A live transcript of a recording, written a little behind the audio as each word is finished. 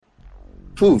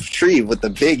poof, Treve with the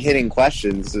big hitting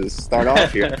questions to start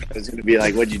off here. It's going to be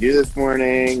like, what'd you do this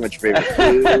morning? What's your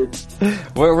favorite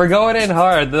food? We're going in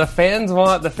hard. The fans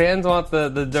want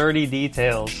the dirty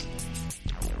details.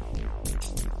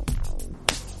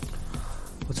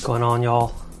 What's going on,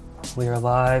 y'all? We are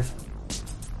live.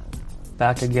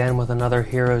 Back again with another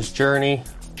Hero's Journey.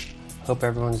 Hope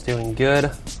everyone's doing good.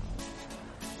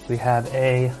 We have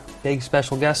a big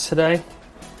special guest today.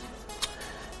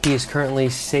 He is currently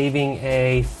saving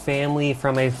a family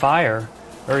from a fire,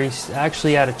 or he's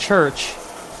actually at a church.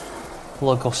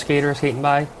 Local skater skating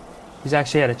by. He's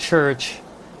actually at a church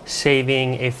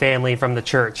saving a family from the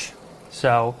church.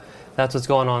 So that's what's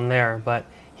going on there. But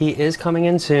he is coming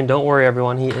in soon. Don't worry,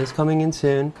 everyone. He is coming in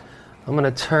soon. I'm going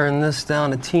to turn this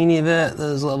down a teeny bit.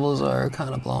 Those levels are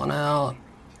kind of blown out.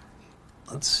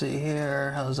 Let's see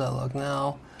here. How does that look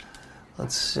now?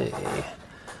 Let's see.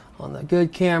 On the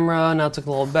good camera, now it's a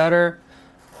little better.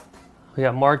 We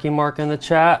got Mark in the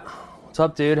chat. What's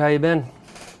up, dude? How you been?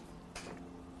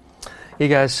 You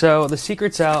guys, so the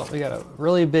secret's out. We got a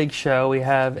really big show. We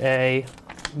have a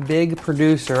big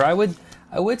producer. I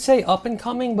would say up and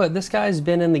coming, but this guy's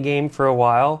been in the game for a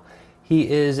while. He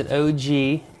is an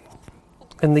OG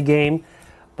in the game,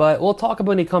 but we'll talk about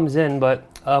when he comes in. But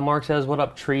Mark says, "What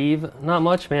up, Treve?" Not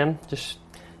much, man. Just,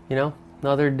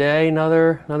 another day,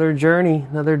 another journey,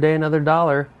 another day, another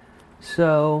dollar.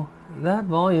 So that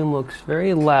volume looks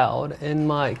very loud in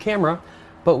my camera,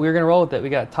 but we're gonna roll with it. We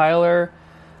got Tyler.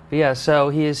 But yeah, so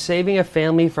he is saving a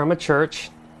family from a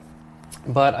church,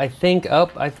 but I think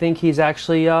he's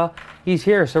actually he's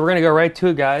here. So we're gonna go right to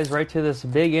it, guys, right to this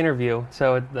big interview.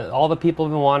 So all the people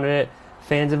have been wanting it,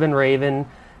 fans have been raving,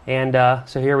 and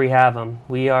so here we have him.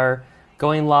 We are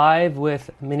going live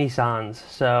with Mini Sans.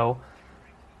 So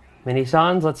Mini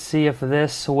Sans, let's see if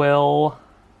this will...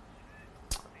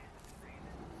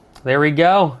 There we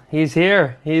go. He's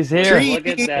here. He's here. Look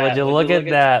at that. Would you look at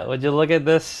that? Would you look at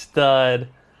this stud?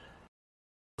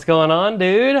 What's going on,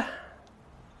 dude?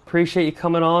 Appreciate you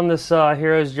coming on this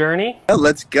Hero's Journey. Oh,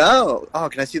 let's go. Oh,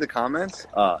 can I see the comments?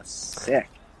 Oh, sick.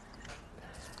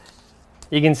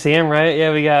 You can see him, right?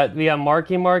 Yeah, we got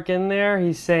Mark in there.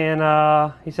 He's saying,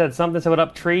 he said something, said, "What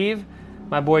up, Treve?"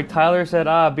 My boy Tyler said,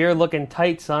 "Beard looking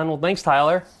tight, son." Well, thanks,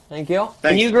 Tyler. Thank you. Thanks.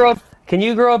 Can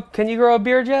you grow a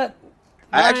beard yet?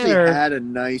 I actually had a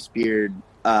nice beard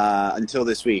until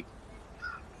this week.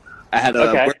 I had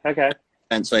a okay.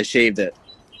 And so I shaved it.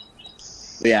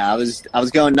 But yeah, I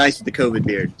was going nice with the COVID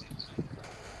beard.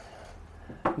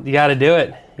 You got to do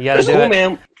it. You got to do cool, it,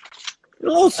 man. A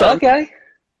little something Okay.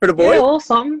 for the boy. Yeah, a little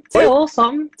something. Yeah, a little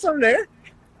something. Something there.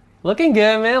 Looking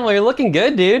good, man. Well, you're looking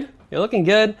good, dude. You're looking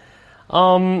good.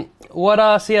 So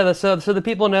the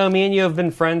people know me and you have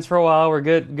been friends for a while. We're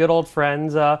good old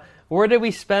friends. Where did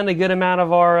we spend a good amount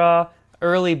of our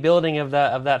early building of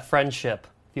that friendship?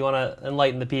 If you want to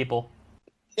enlighten the people.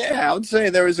 Yeah, I would say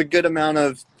there was a good amount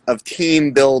of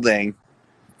team building,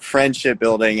 friendship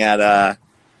building at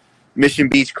Mission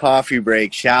Beach Coffee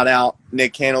Break. Shout out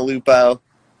Nick Cantalupo,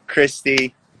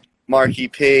 Christy, Marky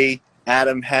P,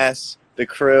 Adam Hess, the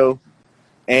crew,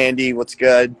 Andy, what's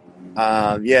good?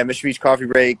 Mission Beach Coffee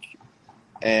Break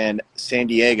and San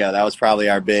Diego. That was probably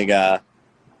our big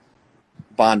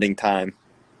bonding time.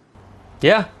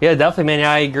 Yeah, definitely, man.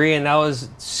 Yeah, I agree, and that was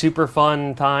super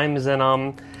fun times.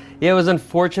 And it was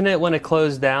unfortunate when it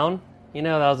closed down. That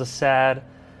was a sad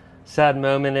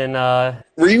moment. And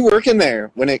were you working there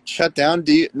when it shut down?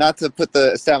 Not to put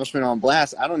the establishment on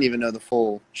blast, I don't even know the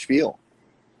full spiel.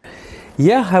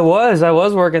 Yeah, I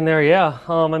was working there. Yeah,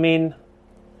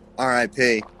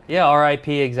 R.I.P. Yeah,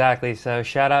 R.I.P. exactly. So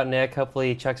shout out Nick. Hopefully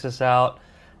he checks us out.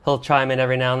 He'll chime in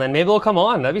every now and then. Maybe he'll come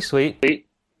on. That'd be sweet.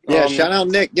 Yeah, shout out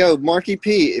Nick. Yo, Marky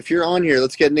P, if you're on here,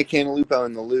 let's get Nick Cantalupo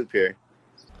in the loop here.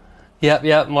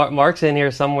 Yep. Mark's in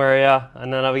here somewhere, yeah.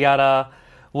 And then we got,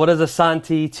 What is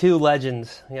Asante? Two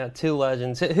legends. Yeah, two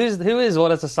legends. Who is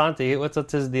What is Asante?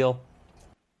 What's his deal?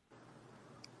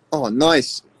 Oh,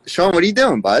 nice. Sean, what are you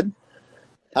doing, bud?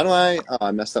 How do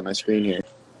I messed up my screen here.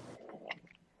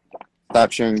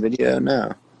 Stop sharing video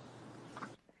now.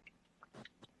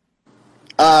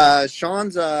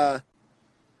 Sean's, so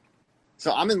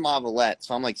I'm in Lavalette,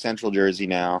 so I'm like Central Jersey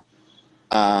now.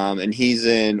 And he's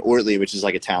in Ortley, which is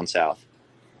like a town south.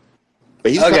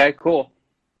 But he's Cool.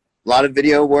 A lot of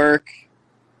video work,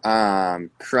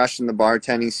 crushing the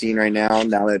bartending scene right now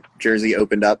that Jersey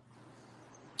opened up.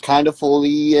 Kind of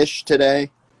fully-ish today.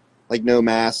 Like no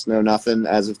mask, no nothing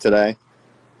as of today.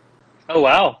 Oh,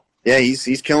 wow. Yeah,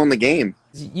 he's killing the game.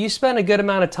 You spent a good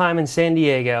amount of time in San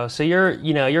Diego, so you're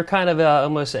kind of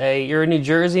you're a New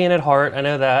Jerseyan at heart. I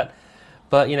know that,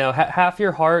 but half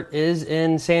your heart is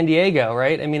in San Diego,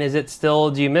 right? I mean, is it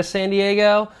still? Do you miss San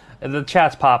Diego? The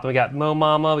chat's popping. We got Mo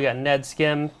Mama, we got Ned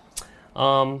Skim.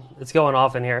 It's going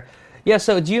off in here. Yeah.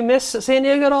 So, do you miss San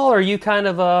Diego at all, or are you kind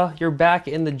of you're back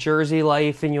in the Jersey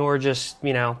life and you're just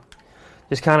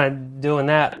just kind of doing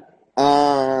that?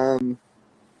 I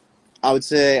would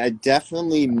say I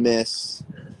definitely miss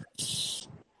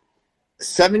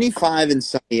 75 and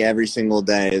sunny every single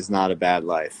day is not a bad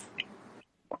life,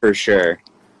 for sure.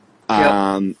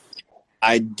 Yep.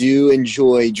 I do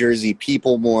enjoy Jersey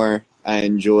people more. I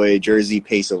enjoy Jersey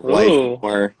pace of life Ooh.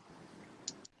 more.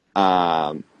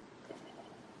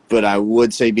 But I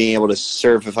would say being able to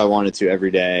surf if I wanted to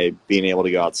every day, being able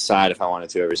to go outside if I wanted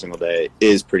to every single day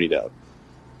is pretty dope.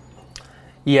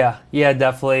 Yeah,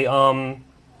 definitely.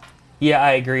 Yeah,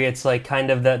 I agree. It's like kind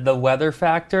of the weather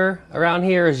factor around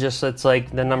here is just it's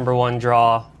like the number one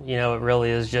draw. It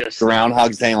really is just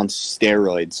Groundhog's Day on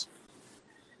steroids.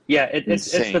 Yeah, it's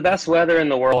Insane. the best weather in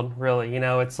the world. really.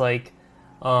 It's like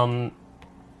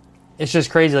it's just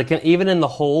crazy. Like even in the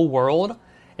whole world,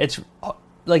 it's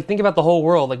like think about the whole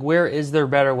world. Like where is there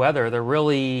better weather? There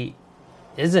really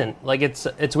isn't. Like it's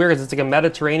weird. It's like a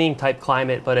Mediterranean type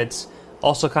climate, but it's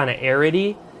also kind of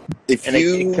aridy. If And it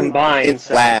you combines,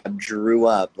 in lab drew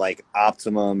up like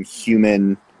optimum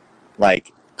human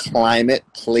like climate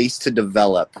place to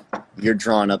develop, you're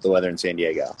drawing up the weather in San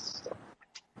Diego.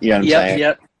 You know what I'm saying?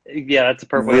 Yep. Yeah, that's a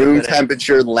perfect way to Room put it.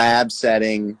 temperature, lab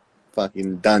setting,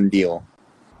 fucking done deal.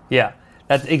 Yeah,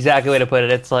 that's exactly the way to put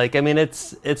it. It's like, I mean,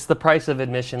 it's the price of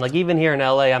admission. Like even here in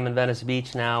LA, I'm in Venice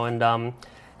Beach now, and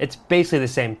it's basically the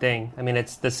same thing. I mean,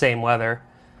 it's the same weather.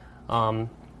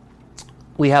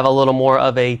 We have a little more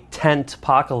of a tent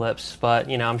apocalypse, but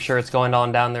I'm sure it's going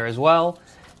on down there as well.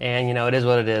 And it is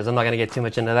what it is. I'm not going to get too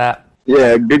much into that.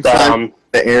 Yeah, good time.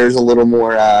 The air's a little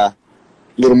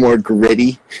more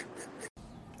gritty.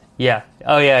 Yeah.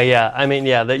 Oh yeah. I mean,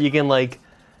 yeah, that you can like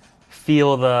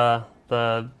feel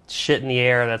the shit in the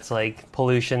air that's like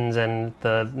pollutions and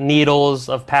the needles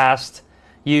of past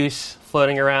use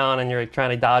floating around, and you're trying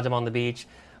to dodge them on the beach.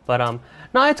 But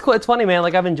no, it's cool. It's funny, man.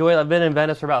 Like I've been in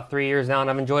Venice for about 3 years now, and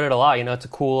I've enjoyed it a lot. It's a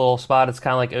cool little spot. It's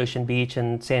kind of like Ocean Beach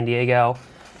in San Diego,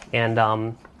 and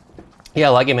yeah, I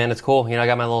like it, man. It's cool. I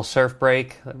got my little surf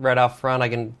break right out front. I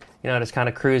can just kind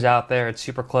of cruise out there. It's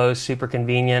super close, super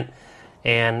convenient,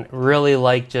 and really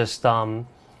like just it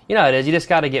is. You just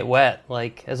got to get wet.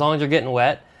 Like as long as you're getting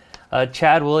wet.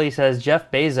 Chad Willie says Jeff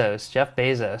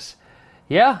Bezos.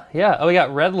 Yeah. Oh, we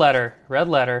got Red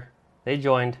Letter. He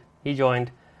joined.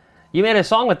 You made a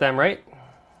song with them, right?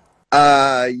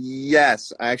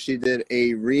 Yes, I actually did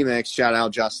a remix. Shout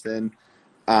out Justin,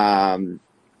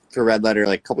 for Red Letter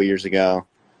like a couple years ago,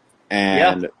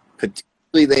 and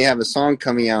potentially they have a song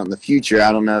coming out in the future.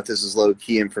 I don't know if this is low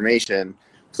key information.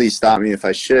 Please stop me if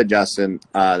I should, Justin.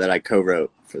 That I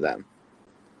co-wrote for them,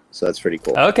 so that's pretty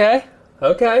cool. Okay.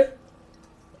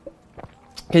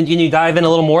 Can you dive in a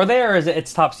little more there, or is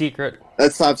it's top secret?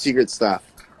 That's top secret stuff.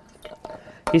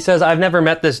 He says, I've never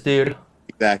met this dude.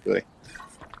 Exactly.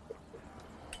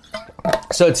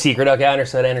 So it's secret. Okay, I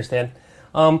understand.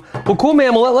 Well, cool,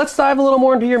 man. Well, let's dive a little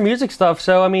more into your music stuff.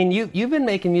 So, I mean, you've been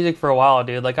making music for a while,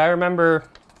 dude. Like, I remember,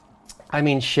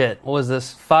 what was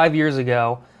this? 5 years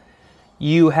ago,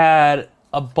 you had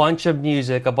a bunch of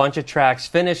music, a bunch of tracks,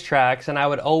 finished tracks, and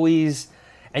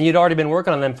and you'd already been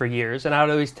working on them for years, and I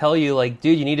would always tell you, like,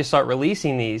 dude, you need to start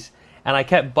releasing these. And I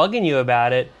kept bugging you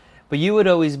about it. But you would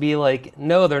always be like,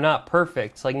 no, they're not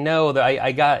perfect. It's like, no,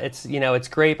 it's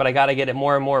great, but I got to get it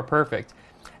more and more perfect.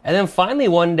 And then finally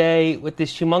one day, with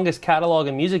this humongous catalog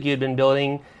of music you'd been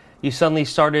building, you suddenly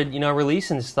started,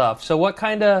 releasing stuff. So what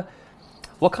kind of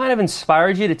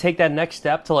inspired you to take that next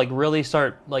step to like really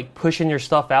start like pushing your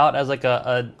stuff out as like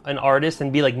an artist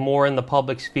and be like more in the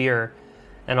public sphere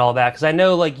and all that? Because I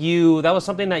know like that was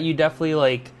something that you definitely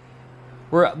like.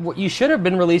 You should have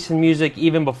been releasing music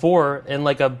even before in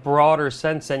like a broader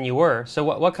sense than you were. So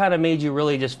what kind of made you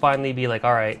really just finally be like,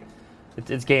 all right,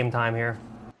 it's game time here?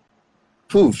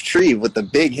 Poof, Tree with the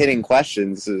big hitting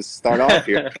questions to start off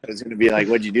here. It's going to be like,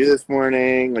 what'd you do this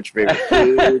morning? What's your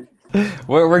favorite food?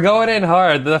 We're going in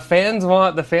hard. The fans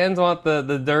want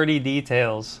the dirty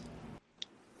details.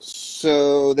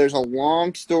 So there's a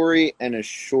long story and a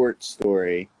short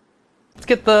story. Let's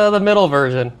get the middle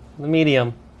version, the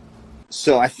medium.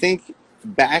 So I think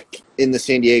back in the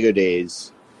San Diego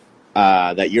days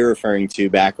that you're referring to,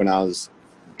 back when I was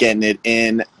getting it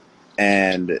in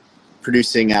and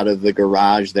producing out of the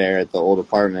garage there at the old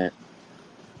apartment,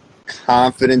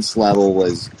 confidence level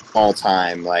was all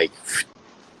time, like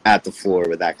at the floor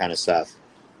with that kind of stuff.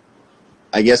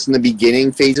 I guess in the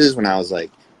beginning phases when I was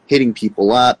like hitting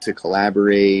people up to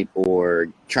collaborate or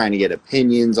trying to get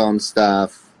opinions on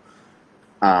stuff,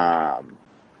 or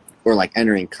like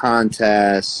entering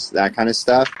contests, that kind of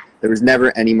stuff. There was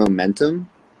never any momentum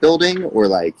building or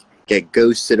like get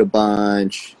ghosted a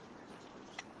bunch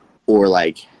or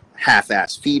like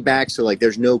half-ass feedback. So like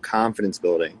there's no confidence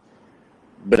building.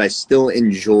 But I still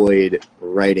enjoyed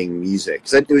writing music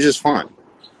because it was just fun.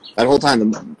 That whole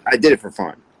time I did it for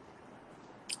fun.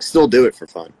 Still do it for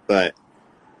fun. But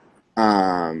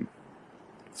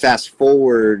fast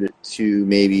forward to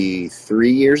maybe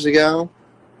 3 years ago,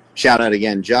 shout out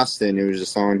again Justin, who was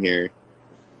just on here.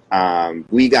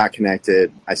 We got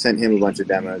connected. I sent him a bunch of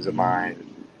demos of mine,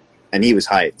 and he was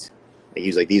hyped. He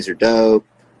was like, "These are dope."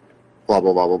 Blah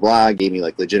blah blah blah blah. Gave me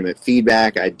like legitimate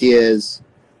feedback, ideas,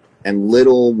 and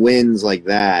little wins like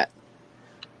that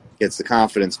gets the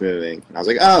confidence moving. And I was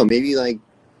like, "Oh, maybe like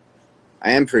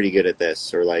I am pretty good at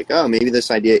this," or like, "Oh, maybe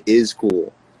this idea is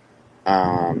cool."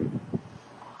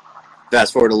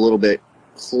 Fast forward a little bit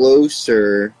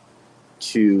closer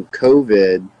to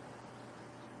COVID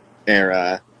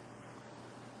era,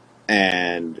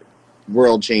 and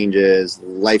world changes,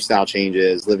 lifestyle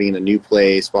changes, living in a new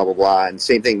place, blah blah blah. And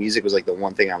same thing, music was like the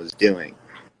one thing I was doing.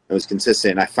 It was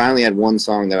consistent. I finally had one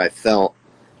song that I felt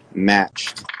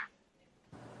matched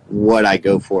what I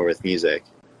go for with music.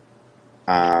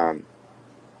 I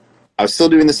was still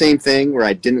doing the same thing where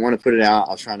I didn't want to put it out.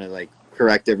 I was trying to like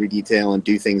correct every detail and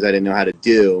do things I didn't know how to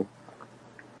do.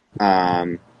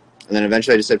 And then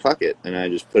eventually I just said, fuck it. And I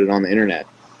just put it on the internet.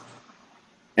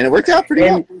 And it worked out pretty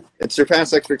well. It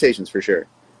surpassed expectations for sure.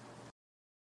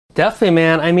 Definitely,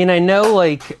 man. I mean, I know,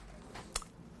 like,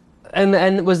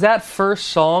 and was that first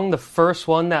song the first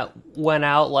one that went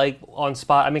out, like, on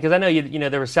spot? I mean, because I know, you know,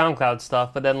 there was SoundCloud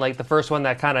stuff, but then, like, the first one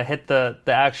that kind of hit the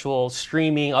actual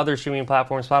streaming, other streaming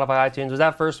platforms, Spotify, iTunes, was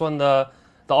that first one the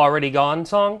Already Gone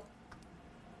song?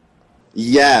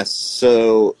 Yes.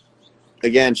 So,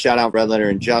 again, shout out Red Letter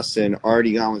and Justin.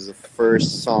 Already Gone was the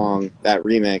first song, that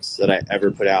remix, that I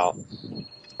ever put out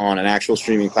on an actual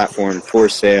streaming platform for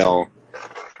sale.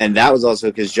 And that was also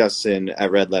because Justin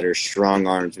at Red Letter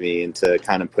strong-armed me into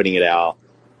kind of putting it out.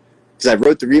 Because I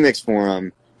wrote the remix for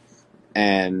him,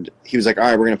 and he was like, all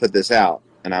right, we're going to put this out.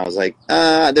 And I was like,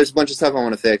 there's a bunch of stuff I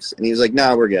want to fix. And he was like,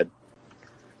 no, we're good.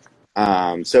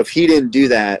 So if he didn't do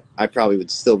that, I probably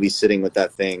would still be sitting with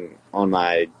that thing on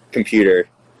my computer,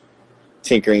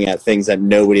 tinkering at things that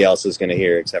nobody else is going to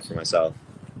hear except for myself.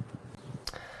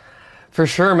 For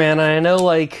sure, man. I know,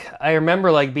 like, I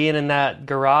remember, like, being in that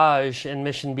garage in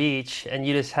Mission Beach, and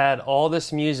you just had all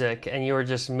this music, and you were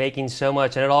just making so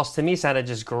much, and it all, to me, sounded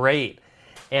just great.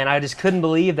 And I just couldn't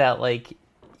believe that, like,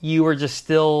 you were just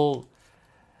still,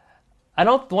 I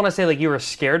don't want to say, like, you were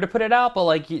scared to put it out, but,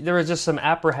 like, there was just some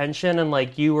apprehension, and,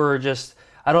 like, you were just,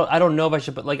 I don't know if I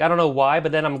should, but, like, I don't know why,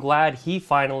 but then I'm glad he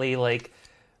finally, like,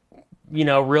 you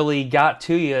know, really got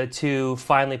to you to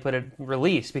finally put it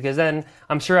release, because then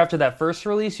I'm sure after that first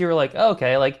release you were like, oh,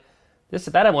 okay, like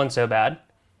that wasn't so bad.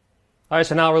 All right,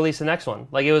 so now I'll release the next one.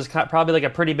 Like, it was probably like a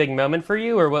pretty big moment for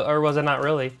you, or was it not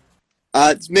really?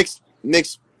 It's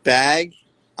mixed bag.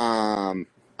 I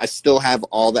still have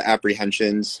all the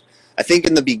apprehensions. I think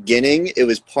in the beginning it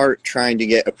was part trying to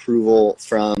get approval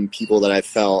from people that I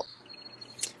felt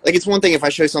like, it's one thing if I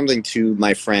show something to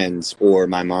my friends or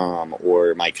my mom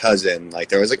or my cousin, like,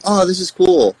 they're always like, oh, this is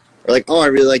cool. Or like, oh, I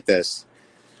really like this.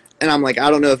 And I'm like,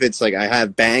 I don't know if it's like I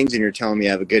have bangs and you're telling me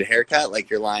I have a good haircut, like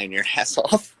you're lying your ass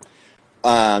off,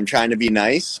 trying to be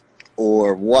nice,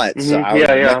 or what. Mm-hmm. So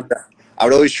I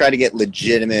would always try to get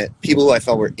legitimate people who I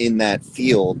felt were in that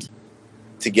field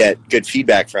to get good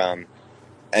feedback from.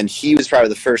 And he was probably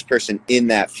the first person in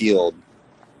that field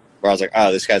where I was like,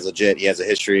 oh, this guy's legit. He has a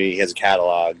history. He has a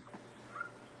catalog.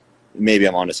 Maybe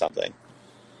I'm onto something.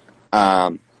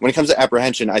 When it comes to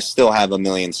apprehension, I still have a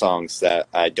million songs that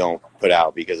I don't put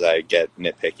out because I get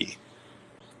nitpicky.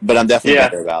 But I'm definitely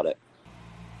better about it.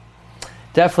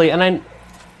 Definitely. And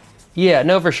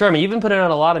no, for sure. I mean, you've been putting out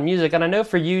a lot of music. And I know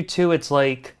for you, too, it's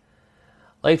like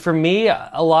for me,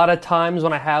 a lot of times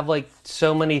when I have, like,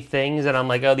 so many things and I'm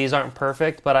like, oh, these aren't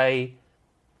perfect, but I'm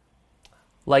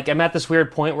at this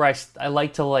weird point where I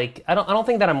like to, like, I don't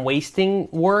think that I'm wasting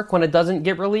work when it doesn't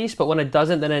get released, but when it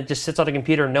doesn't, then it just sits on the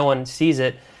computer and no one sees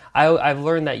it. I've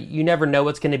learned that you never know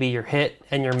what's going to be your hit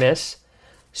and your miss,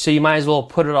 so you might as well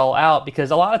put it all out, because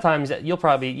a lot of times you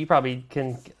probably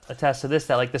can attest to this,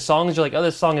 that, like, the songs you're like, oh,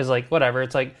 this song is, like, whatever,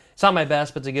 it's like, it's not my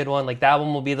best, but it's a good one, like, that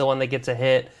one will be the one that gets a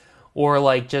hit, or,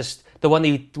 like, just the one that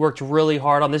you worked really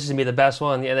hard on, this is going to be the best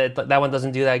one, and that one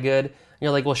doesn't do that good, and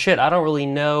you're like, well, shit, I don't really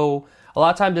know. A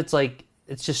lot of times it's like,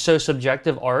 it's just so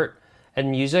subjective, art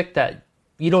and music, that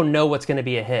you don't know what's going to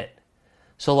be a hit.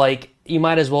 So like you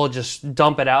might as well just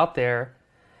dump it out there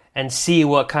and see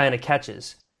what kind of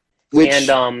catches. Which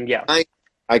And yeah.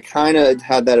 I kind of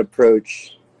had that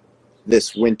approach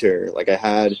this winter. Like I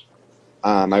had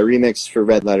my remix for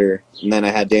Red Letter, and then I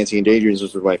had Dancing in Daydreams,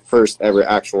 which was my first ever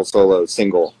actual solo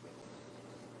single.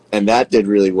 And that did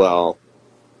really well.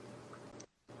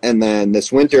 And then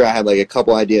this winter I had like a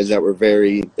couple ideas that were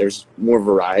there's more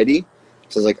variety.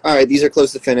 So I was like, all right, these are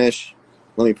close to finish.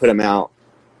 Let me put them out,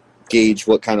 gauge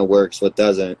what kind of works, what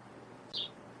doesn't.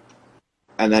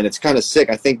 And then it's kind of sick.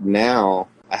 I think now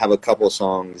I have a couple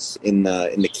songs in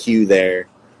the queue there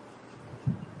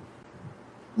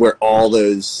where all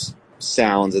those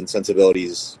sounds and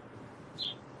sensibilities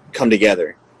come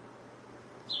together.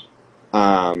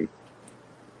 But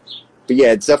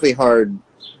yeah, it's definitely hard.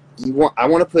 I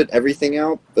want to put everything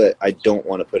out, but I don't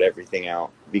want to put everything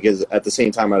out because at the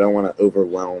same time I don't want to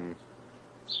overwhelm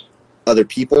other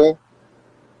people,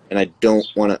 and I don't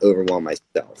want to overwhelm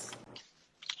myself.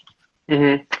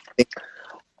 Mm-hmm.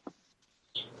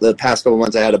 The past couple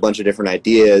months I had a bunch of different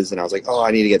ideas, and I was like, oh,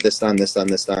 I need to get this done, this done,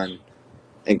 this done.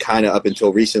 And kind of up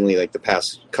until recently, like the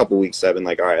past couple weeks, I've been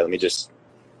like, all right, let me just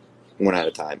one at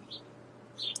a time.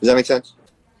 Does that make sense?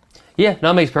 Yeah,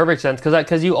 no, it makes perfect sense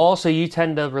because you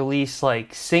tend to release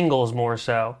like singles more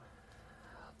so,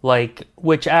 like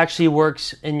which actually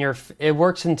works in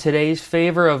today's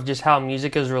favor of just how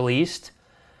music is released.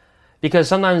 Because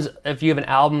sometimes if you have an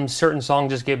album, certain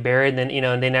songs just get buried, and then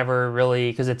and they never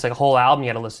really, because it's like a whole album you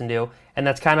got to listen to, and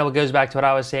that's kind of what goes back to what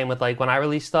I was saying with like when I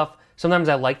release stuff. Sometimes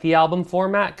I like the album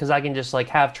format because I can just like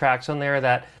have tracks on there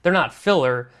that they're not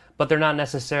filler, but they're not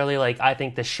necessarily like I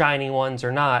think the shining ones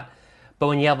or not. But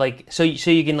when you have like so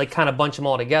you can like kind of bunch them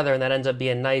all together, and that ends up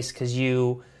being nice because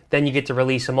then you get to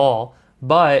release them all.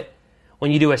 But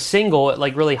when you do a single, it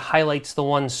like really highlights the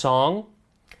one song,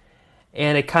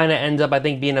 and it kind of ends up I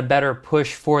think being a better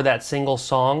push for that single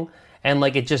song, and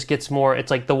like it just gets more. It's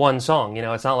like the one song,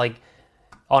 it's not like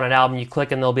on an album you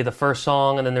click and there'll be the first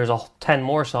song and then there's 10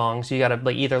 more songs. So you got to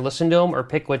like either listen to them or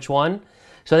pick which one.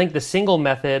 So I think the single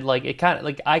method, like it kind of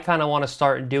like I kind of want to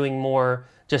start doing more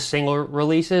just single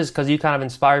releases because you kind of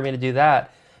inspired me to do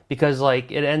that because like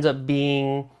it ends up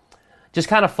being just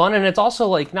kind of fun, and it's also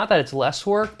like not that it's less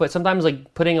work, but sometimes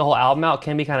like putting a whole album out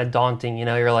can be kind of daunting.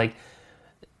 You're like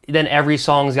then every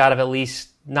song's got to at least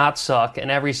not suck,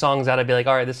 and every song's got to be like,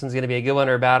 all right, this one's going to be a good one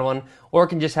or a bad one, or it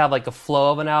can just have like a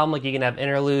flow of an album, like you can have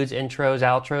interludes, intros,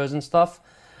 outros, and stuff.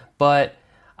 But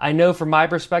I know from my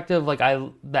perspective, like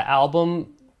the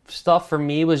album stuff for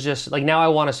me was just like now I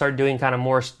want to start doing kind of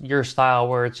more your style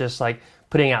where it's just like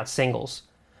putting out singles,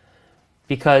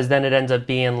 because then it ends up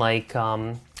being like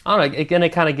I don't know,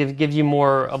 it kind of gives you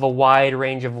more of a wide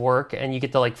range of work, and you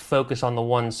get to like focus on the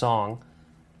one song.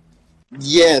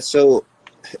 Yeah, so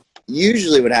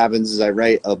usually what happens is I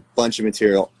write a bunch of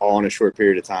material all in a short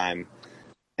period of time,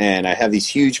 and I have these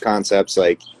huge concepts.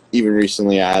 Like even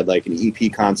recently I had like an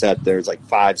EP concept. There's like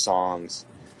 5 songs,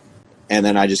 and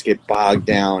then I just get bogged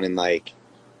down in like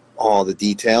all the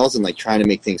details and like trying to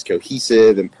make things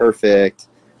cohesive and perfect,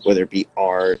 whether it be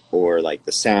art or like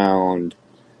the sound.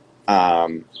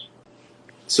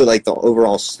 So like the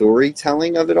overall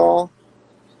storytelling of it all,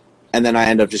 and then I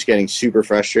end up just getting super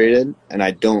frustrated, and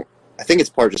I think it's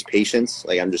part just patience.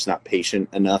 Like I'm just not patient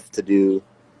enough to do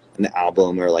an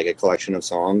album or like a collection of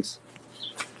songs.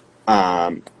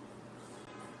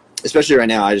 Especially right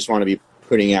now, I just want to be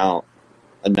putting out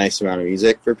a nice amount of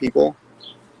music for people.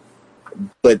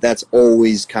 But that's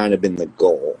always kind of been the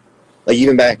goal. Like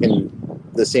even back in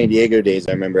the San Diego days,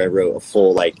 I remember I wrote a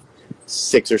full like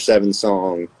 6 or 7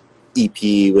 song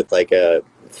EP with like a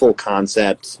full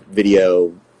concept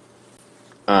video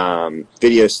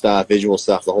stuff, visual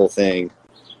stuff, the whole thing.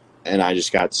 And I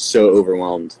just got so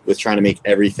overwhelmed with trying to make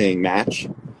everything match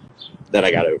that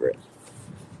I got over it.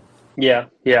 Yeah.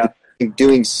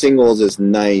 Doing singles is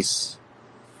nice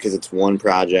because it's one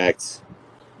project,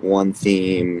 one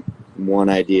theme, one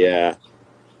idea,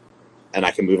 and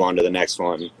I can move on to the next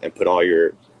one and put all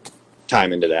your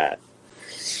time into that.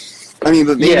 I mean,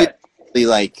 but maybe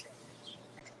like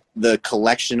the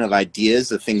collection of ideas,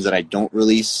 the things that I don't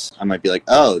release, I might be like,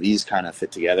 oh, these kind of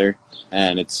fit together,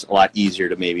 and it's a lot easier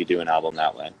to maybe do an album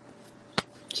that way.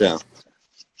 So,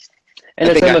 and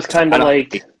it's almost kind of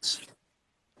like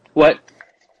what?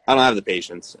 I don't have the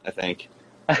patience, I think.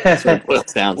 That's what it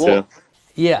boils down to.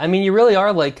 Yeah, I mean, you really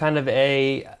are like kind of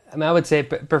I would say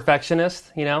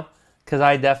perfectionist, because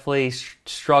I definitely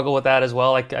struggle with that as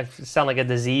well. Like I sound like a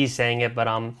disease saying it, but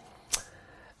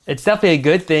it's definitely a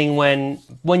good thing when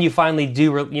you finally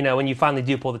do, when you finally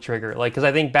do pull the trigger. Like, because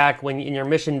I think back in your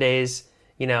Mission days,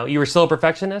 you were still a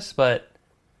perfectionist, but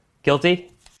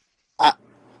Guilty?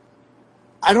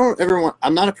 I don't ever want.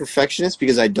 I'm not a perfectionist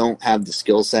because I don't have the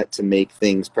skill set to make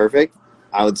things perfect.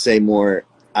 I would say more.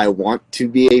 I want to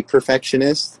be a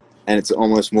perfectionist, and it's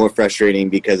almost more frustrating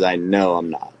because I know I'm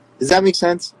not. Does that make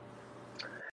sense?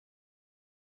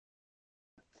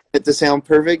 It to sound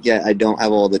perfect, yet I don't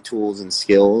have all the tools and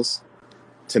skills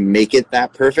to make it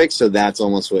that perfect. So that's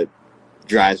almost what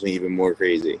drives me even more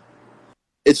crazy.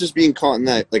 It's just being caught in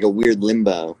that like a weird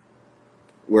limbo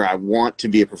where I want to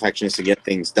be a perfectionist to get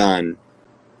things done,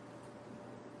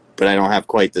 but I don't have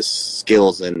quite the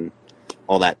skills and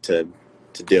all that to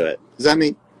do it. Does that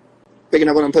mean picking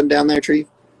up what I'm putting down there, Tree?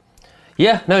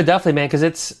 Yeah, no, definitely, man, because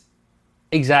it's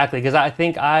exactly, because I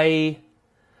think I'll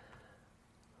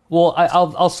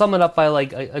sum it up by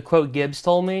like a quote Gibbs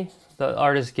told me, the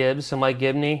artist Gibbs, so Mike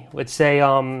Gibney would say,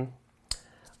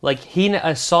 like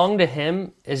a song to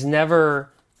him is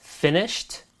never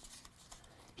finished.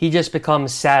 He just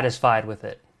becomes satisfied with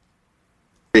it.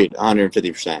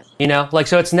 150%. You know, like,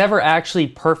 so it's never actually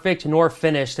perfect nor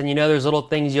finished. And, you know, there's little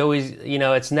things you always, you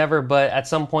know, it's never, but at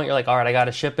some point you're like, all right, I got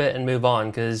to ship it and move on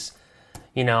because,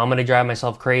 you know, I'm going to drive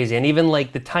myself crazy. And even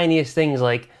like the tiniest things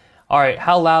like, all right,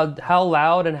 how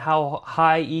loud and how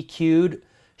high EQ'd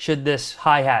should this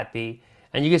hi-hat be?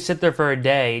 And you can sit there for a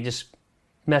day just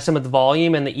messing with the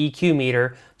volume and the EQ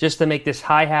meter just to make this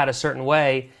hi-hat a certain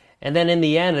way. And then in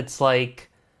the end, it's like,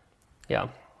 yeah.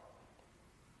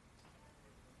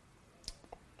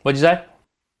 What'd you say?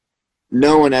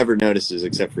 No one ever notices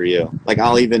except for you. Like,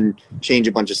 I'll even change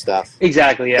a bunch of stuff.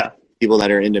 Exactly, yeah. People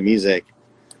that are into music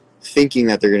thinking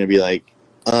that they're going to be like,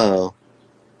 oh,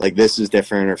 like this is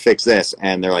different or fix this.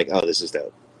 And they're like, oh, this is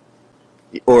dope.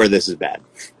 Or this is bad.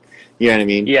 You know what I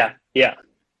mean? Yeah, yeah.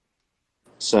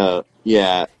 So,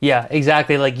 yeah. Yeah,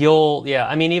 exactly. Like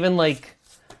I mean, even like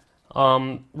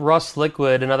Russ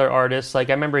Liquid, another artist, like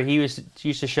I remember he used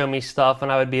to show me stuff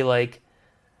and I would be like,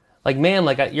 man,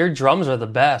 like your drums are the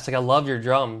best. Like I love your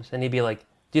drums. And he'd be like,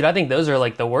 dude, I think those are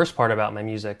like the worst part about my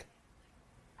music.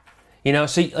 You know,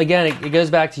 so again, it goes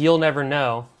back to you'll never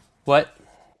know. What?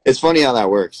 It's funny how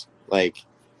that works. Like,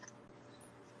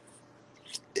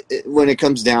 when it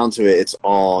comes down to it, it's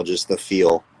all just the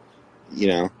feel, you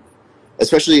know?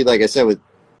 Especially, like I said, with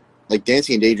like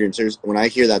Dancing in Daydreams, when I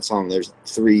hear that song, there's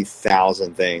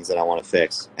 3,000 things that I want to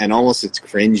fix. And almost it's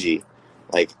cringy.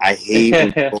 Like, I hate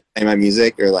when people play my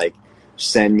music or, like,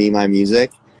 send me my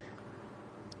music.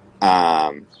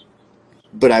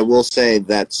 But I will say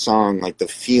that song, like, the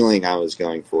feeling I was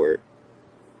going for,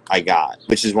 I got.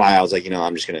 Which is why I was like, you know,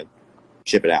 I'm just going to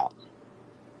ship it out.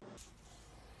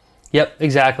 Yep,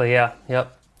 exactly, yeah,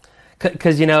 yep.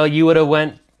 Because, you know, you would have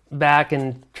went back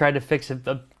and tried to fix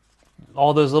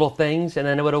all those little things, and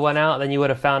then it would have went out, and then you would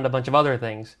have found a bunch of other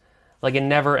things. Like, it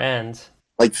never ends.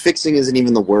 Like, fixing isn't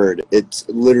even the word. It's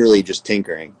literally just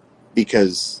tinkering.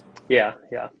 Because yeah,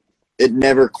 it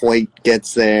never quite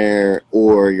gets there,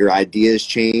 or your ideas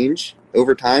change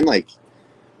over time. Like,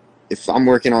 if I'm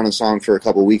working on a song for a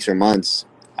couple weeks or months,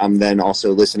 I'm then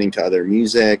also listening to other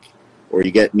music, or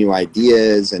you get new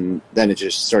ideas, and then it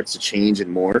just starts to change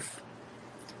and morph.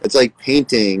 It's like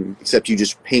painting, except you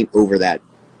just paint over that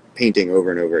painting over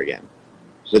and over again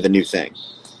with a new thing.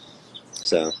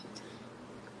 So,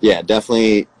 yeah,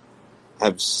 definitely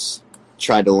have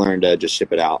tried to learn to just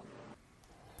ship it out.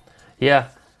 Yeah.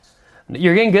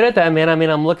 You're getting good at that, man. I mean,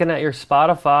 I'm looking at your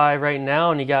Spotify right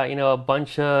now, and you got, you know, a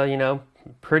bunch of, you know,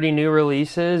 pretty new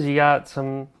releases. You got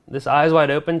this Eyes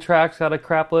Wide Open track's got a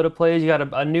crap load of plays. You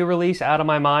got a new release, Out of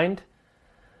My Mind,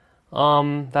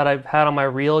 that I've had on my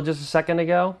reel just a second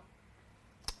ago.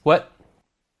 What?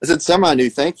 I said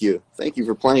semi-new, thank you. Thank you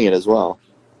for playing it as well.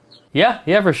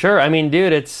 Yeah, for sure. I mean,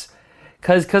 dude, it's...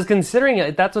 Because considering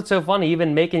it, that's what's so funny. You've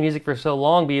been making music for so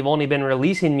long, but you've only been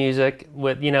releasing music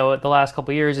with, you know, the last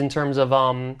couple of years in terms of,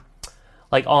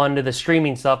 like, onto the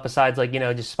streaming stuff besides, like, you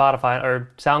know, just Spotify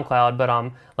or SoundCloud.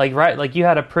 But, like, right, like, you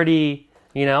had a pretty,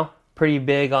 you know, pretty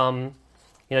big, you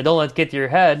know, don't let it get to your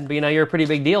head, but, you know, you're a pretty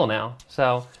big deal now.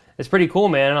 So it's pretty cool,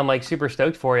 man, and I'm, like, super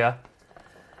stoked for you.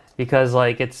 Because,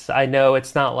 like, I know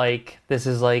it's not like this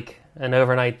is, like, an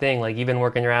overnight thing. Like, you've been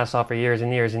working your ass off for years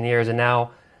and years and years, and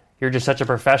now you're just such a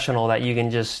professional that you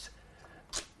can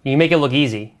you make it look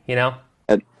easy, you know?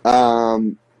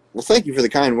 Well, thank you for the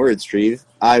kind words, Steve.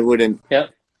 I wouldn't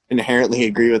inherently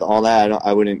agree with all that.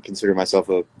 I wouldn't consider myself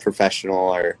a professional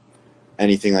or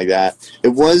anything like that. It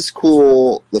was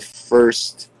cool the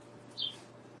first,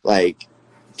 like,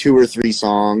 2 or 3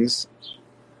 songs.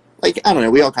 Like, I don't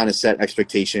know, we all kind of set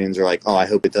expectations or like, oh, I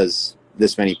hope it does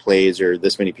this many plays or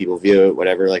this many people view it,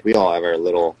 whatever. Like, we all have our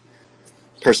little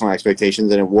personal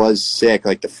expectations, and it was sick,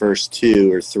 like, the first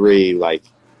 2 or 3, like,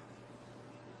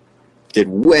 did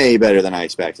way better than I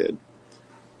expected.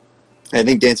 I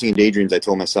think Dancing in Daydreams, I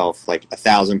told myself like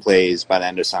 1,000 plays by the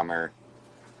end of summer,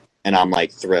 and I'm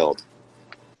like thrilled.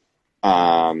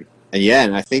 And yeah,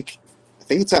 and I think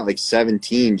it's at like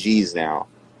 17 G's now,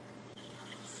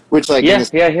 which like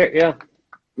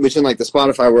which in like the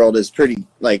Spotify world is pretty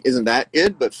like isn't that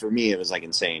good, but for me it was like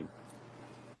insane.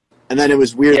 And then it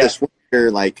was weird this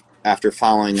winter, like after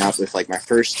following up with like my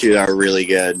first two that were really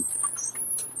good,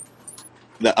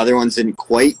 the other ones didn't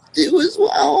quite do as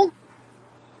well.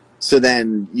 So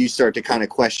then you start to kind of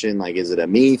question, like, is it a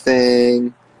me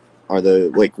thing? Or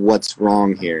what's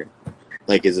wrong here?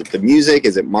 Like, is it the music?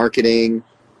 Is it marketing?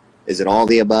 Is it all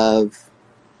the above?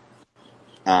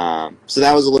 So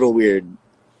that was a little weird.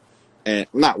 And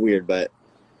not weird, but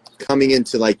coming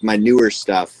into, like, my newer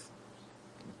stuff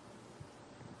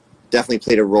definitely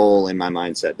played a role in my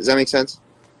mindset. Does that make sense?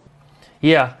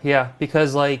 Yeah,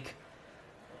 because, like,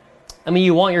 I mean,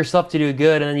 you want your stuff to do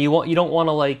good, and then you don't want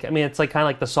to, like, I mean, it's like kind of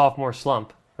like the sophomore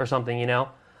slump or something, you know?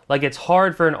 Like, it's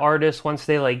hard for an artist once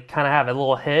they, like, kind of have a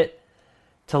little hit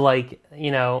to, like,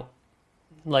 you know,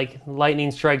 like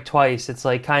lightning strike twice. It's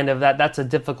like kind of that's a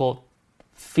difficult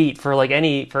feat for like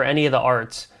any of the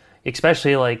arts,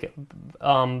 especially like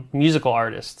musical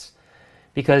artists,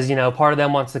 because, you know, part of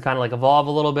them wants to kind of like evolve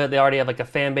a little bit. They already have like a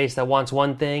fan base that wants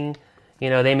one thing, you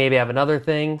know, they maybe have another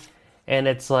thing, and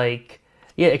it's like,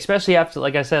 yeah, especially after,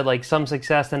 like I said, like some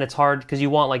success, then it's hard because you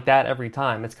want like that every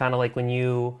time. It's kind of like when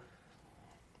you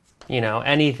know,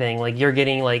 anything, like you're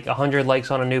getting like 100 likes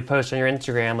on a new post on your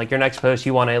Instagram, like your next post,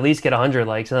 you want to at least get 100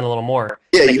 likes and then a little more.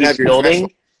 Yeah, like you have your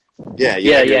building.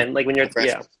 And like when you're,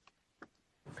 So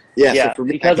for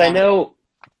me, because I know.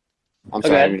 I'm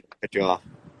sorry, I'm going to cut you off.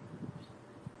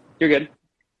 You're good.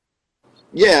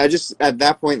 Yeah, I just, at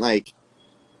that point, like,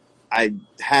 I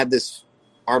had this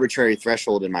arbitrary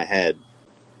threshold in my head,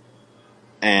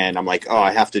 and I'm like, oh,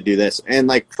 I have to do this. And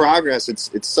like progress,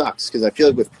 it sucks, because I feel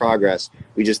like with progress,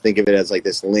 we just think of it as like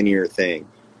this linear thing.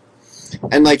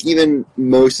 And like even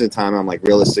most of the time, I'm like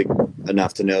realistic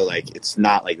enough to know like it's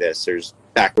not like this. There's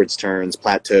backwards turns,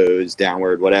 plateaus,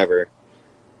 downward, whatever.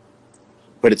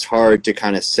 But it's hard to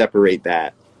kind of separate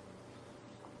that.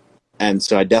 And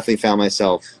so I definitely found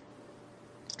myself,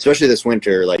 especially this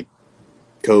winter, like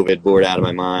COVID, bored out of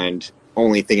my mind,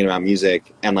 only thinking about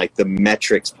music and like the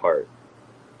metrics part,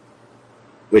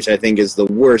 which I think is the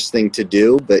worst thing to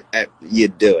do, but you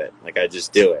do it. Like, I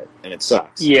just do it, and it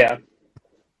sucks. Yeah.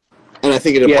 And I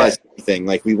think it applies to everything.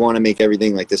 Like, we want to make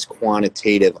everything like this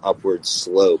quantitative upward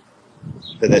slope,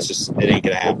 but that's just, it ain't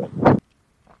going to happen.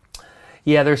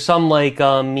 Yeah, there's some, like,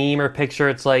 meme or picture,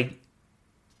 it's like,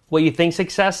 what you think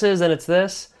success is, and it's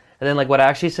this, and then, like, what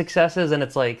actually success is, and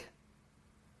it's like,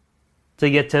 to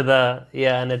get to the,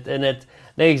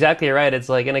 no, exactly right. It's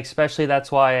like, and especially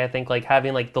that's why I think like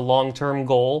having like the long-term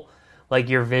goal, like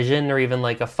your vision or even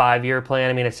like a 5-year plan.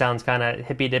 I mean, it sounds kind of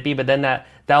hippy-dippy, but then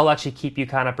that'll actually keep you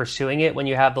kind of pursuing it when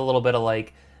you have the little bit of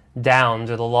like downs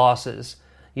or the losses.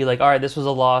 You're like, all right, this was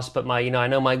a loss, but my, you know, I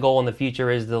know my goal in the future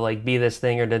is to like be this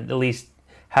thing or to at least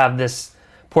have this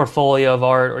portfolio of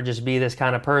art or just be this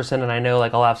kind of person. And I know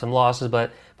like I'll have some losses, but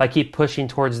if I keep pushing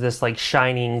towards this like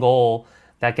shining goal,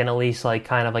 that can at least like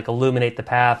kind of like illuminate the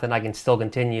path, and I can still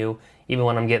continue even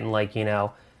when I'm getting like, you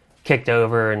know, kicked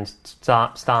over and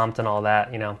stomped and all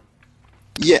that, you know.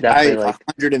 Yeah, definitely. I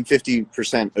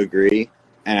 150% agree.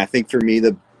 And I think for me,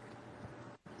 the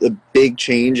big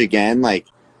change again, like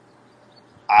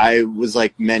I was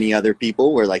like many other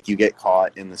people where like you get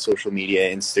caught in the social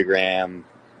media, Instagram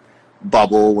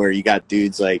bubble where you got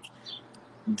dudes like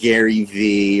Gary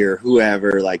V or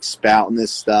whoever like spouting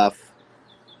this stuff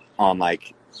on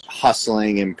like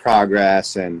hustling and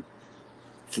progress. And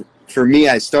for me,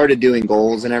 I started doing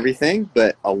goals and everything,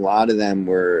 but a lot of them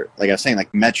were, like I was saying,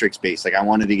 like metrics based. Like I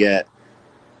wanted to get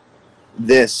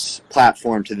this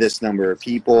platform to this number of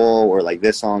people, or like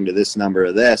this song to this number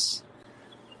of this.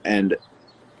 And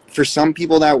for some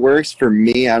people that works. For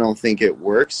me, I don't think it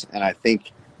works. And I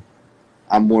think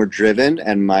I'm more driven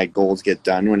and my goals get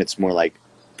done when it's more like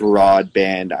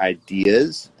broadband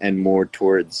ideas and more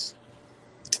towards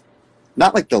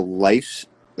not like the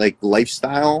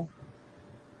lifestyle,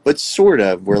 but sort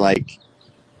of where like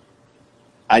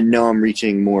I know I'm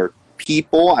reaching more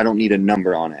people. I don't need a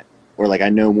number on it. Or like I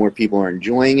know more people are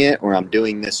enjoying it, or I'm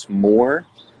doing this more.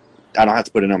 I don't have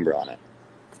to put a number on it.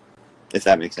 If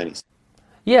that makes any sense.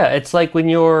 Yeah, it's like when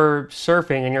you're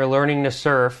surfing and you're learning to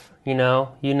surf, you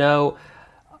know you're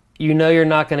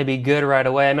not going to be good right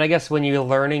away. I mean, I guess when you're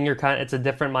learning, it's a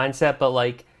different mindset, but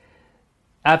like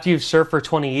after you've surfed for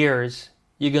 20 years,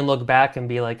 you can look back and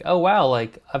be like, oh wow,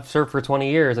 like I've surfed for 20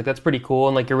 years, like that's pretty cool,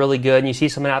 and like you're really good, and you see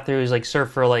someone out there who's like surfed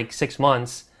for like 6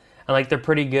 months, and like they're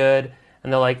pretty good,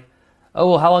 and they're like,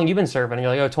 oh well, how long have you been surfing? And you're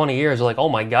like, oh, 20 years. You're like, oh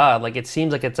my god, like it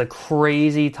seems like it's a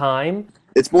crazy time.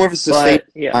 It's more of a sustained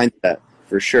mindset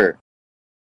for sure.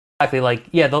 Exactly, like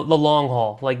yeah, the long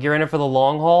haul. Like you're in it for the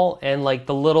long haul, and like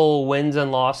the little wins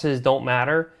and losses don't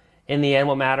matter. In the end,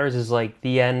 what matters is like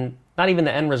the end, not even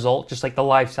the end result, just like the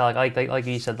lifestyle. Like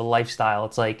you said, the lifestyle.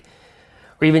 It's like,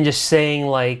 or even just saying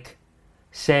like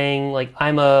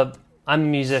I'm a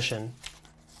musician.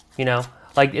 You know,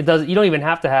 like it does. You don't even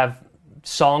have to have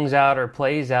songs out or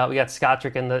plays out. We got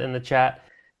Scottrick in the chat.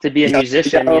 To be a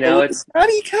musician, you know, it's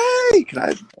Scotty K.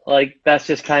 Like that's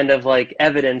just kind of like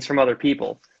evidence from other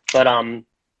people. But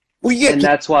well, yeah, and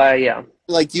that's why, yeah.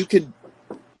 Like you could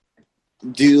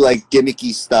do like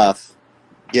gimmicky stuff,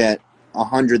 get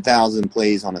 100,000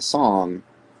 plays on a song,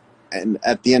 and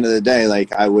at the end of the day,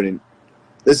 like I wouldn't.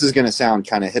 This is gonna sound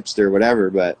kind of hipster, or whatever,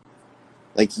 but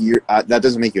like that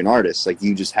doesn't make you an artist. Like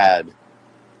you just had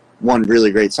one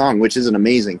really great song, which is an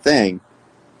amazing thing.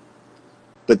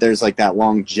 But there's like that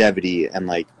longevity and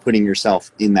like putting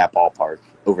yourself in that ballpark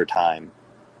over time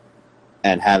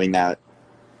and having that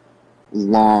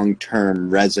long-term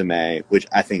resume, which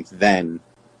I think then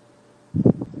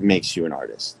makes you an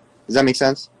artist. Does that make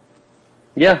sense?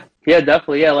 Yeah,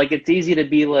 definitely. Yeah, like it's easy to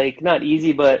be like, not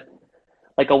easy, but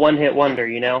like a one-hit wonder,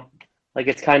 you know? Like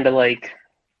it's kind of like...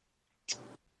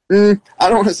 I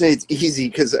don't want to say it's easy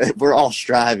because we're all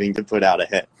striving to put out a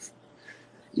hit.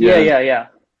 Yeah.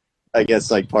 I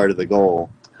guess like part of the goal.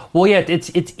 Well, yeah,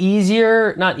 it's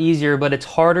easier, not easier, but it's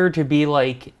harder to be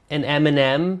like an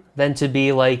Eminem than to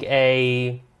be like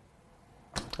I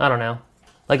don't know,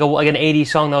 like an 80s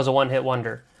song that was a one-hit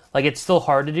wonder. Like it's still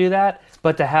hard to do that,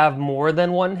 but to have more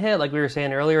than one hit, like we were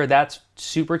saying earlier, that's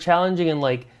super challenging, and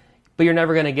like, but you're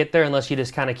never going to get there unless you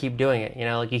just kind of keep doing it, you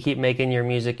know, like you keep making your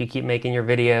music, you keep making your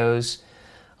videos,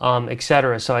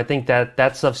 etc. So I think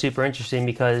that stuff's super interesting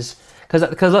because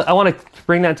I want to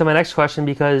bring that to my next question,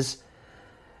 because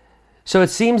so it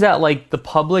seems that like the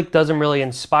public doesn't really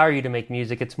inspire you to make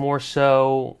music. It's more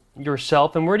so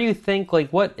yourself. And where do you think,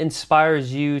 like, what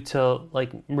inspires you to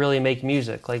like really make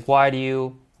music? Like, why do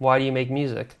you make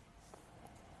music?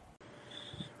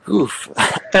 Oof.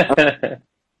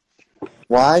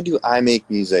 Why do I make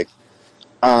music?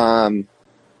 Corny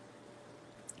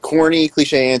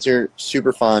cliche answer,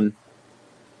 super fun.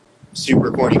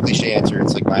 Super corny cliche answer.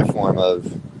 It's like my form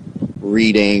of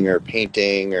reading or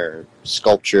painting or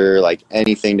sculpture, like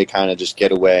anything to kind of just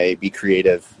get away, be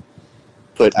creative,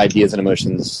 put ideas and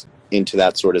emotions into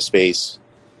that sort of space.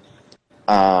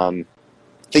 I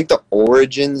think the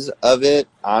origins of it,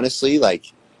 honestly, like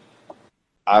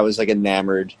I was like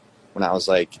enamored when I was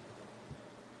like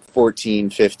 14,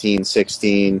 15,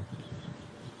 16,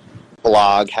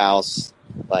 blog house,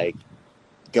 like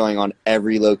going on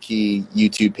every low-key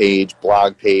YouTube page,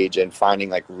 blog page, and finding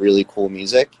like really cool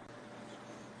music.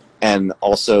 And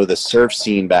also the surf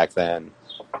scene back then.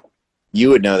 You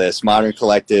would know this. Modern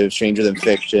Collective, Stranger Than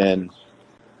Fiction,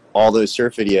 all those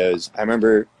surf videos. I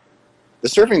remember the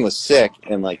surfing was sick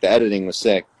and like the editing was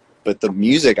sick, but the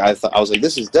music, I was like,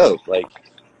 this is dope. Like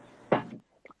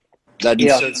that'd be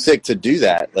so sick to do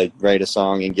that. Like write a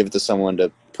song and give it to someone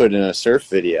to put in a surf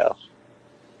video.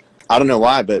 I don't know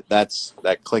why, but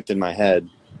that clicked in my head.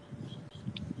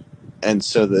 And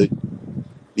so the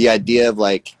idea of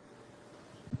like,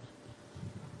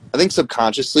 I think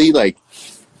subconsciously, like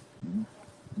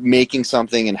making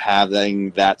something and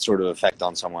having that sort of effect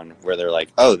on someone where they're like,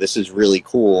 oh, this is really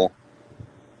cool.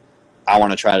 I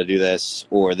want to try to do this,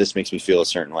 or this makes me feel a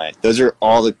certain way. Those are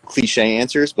all the cliche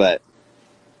answers, but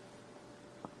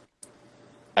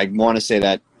I want to say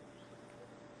that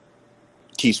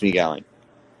keeps me going.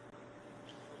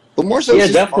 But more so,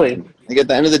 it's definitely fun. Like at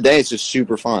the end of the day, it's just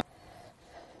super fun.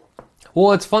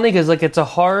 Well, it's funny because like it's a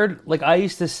hard, like I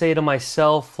used to say to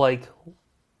myself, like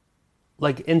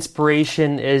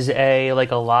inspiration is a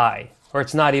lie, or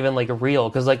it's not even like real.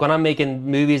 Because like when I'm making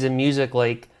movies and music,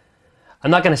 like I'm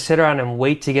not gonna sit around and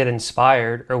wait to get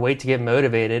inspired or wait to get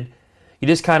motivated. You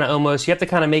just kind of you have to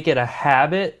kind of make it a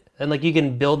habit, and like you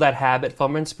can build that habit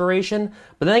from inspiration.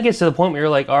 But then it gets to the point where you're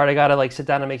like, all right, I gotta like sit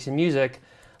down and make some music.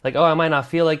 Like, oh, I might not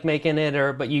feel like making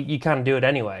it, but you kind of do it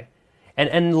anyway.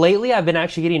 And lately I've been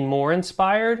actually getting more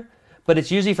inspired, but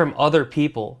it's usually from other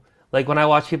people. Like when I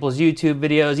watch people's YouTube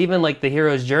videos, even like the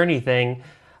Hero's Journey thing,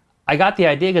 I got the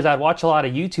idea because I'd watch a lot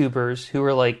of YouTubers who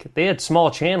were like, they had small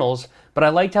channels, but I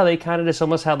liked how they kind of just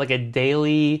almost had like a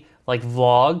daily like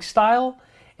vlog style.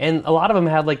 And a lot of them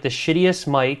had like the shittiest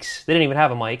mics. They didn't even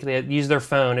have a mic. They had used their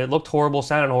phone. It looked horrible,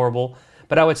 sounded horrible.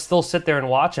 but I would still sit there and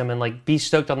watch them and like be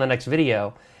stoked on the next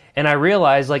video. And I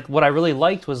realized like what I really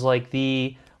liked was like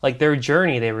their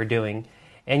journey they were doing.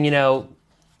 And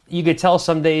you could tell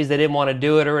some days they didn't want to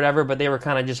do it or whatever, but they were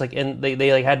kind of just like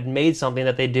they like had made something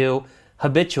that they do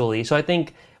habitually. So I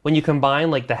think when you combine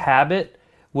like the habit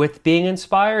with being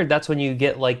inspired, that's when you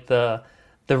get like the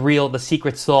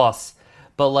secret sauce.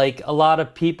 But like a lot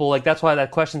of people, like that's why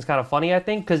that question's kind of funny, I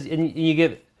think, because you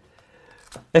get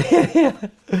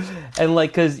and like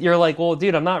because you're like, well,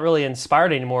 dude, I'm not really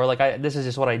inspired anymore. Like this is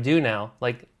just what I do now.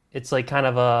 Like it's like kind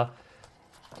of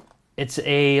it's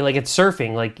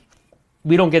surfing. Like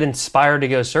we don't get inspired to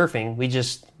go surfing.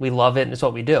 We love it and it's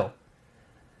what we do.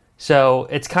 So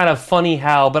it's kind of funny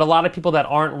but a lot of people that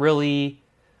aren't really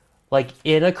like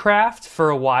in a craft for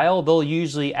a while, they'll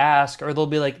usually ask, or they'll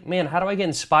be like, man, how do I get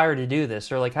inspired to do this?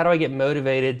 Or like, how do I get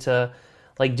motivated to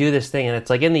like do this thing? And it's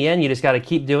like, in the end, you just got to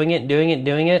keep doing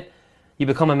it. You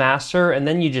become a master, and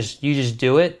then you just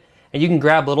do it. And you can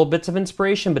grab little bits of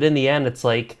inspiration, but in the end, it's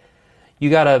like, you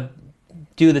got to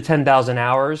do the 10,000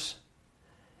 hours,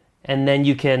 and then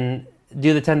you can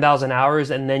do the 10,000 hours,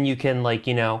 and then you can like,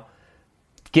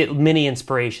 get mini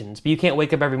inspirations. But you can't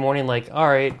wake up every morning like, all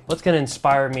right, what's going to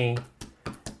inspire me?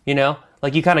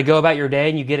 Like you kind of go about your day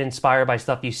and you get inspired by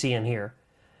stuff you see and hear.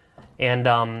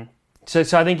 And so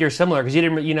I think you're similar because you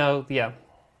didn't, yeah.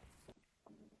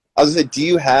 I was gonna say, do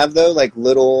you have though like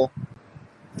little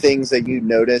things that you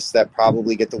notice that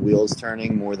probably get the wheels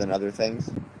turning more than other things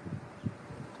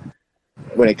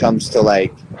when it comes to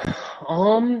like?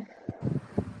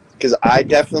 Because I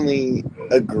definitely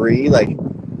agree. Like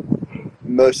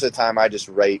most of the time, I just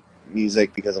write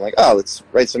music because I'm like, oh, let's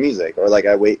write some music, or like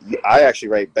I actually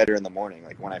write better in the morning,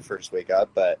 like when I first wake up.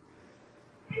 But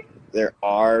there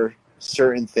are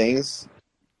certain things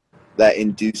that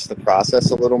induce the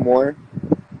process a little more,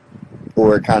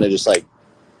 or kind of just like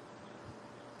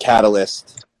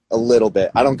catalyst a little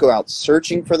bit. I don't go out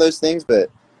searching for those things, but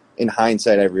in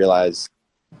hindsight, I realize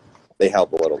they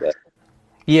help a little bit.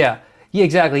 Yeah,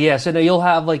 exactly. Yeah, so now you'll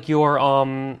have like your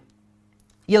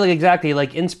like exactly,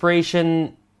 like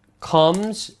inspiration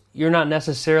comes, you're not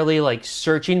necessarily like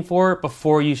searching for it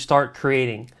before you start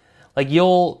creating. Like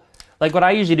like what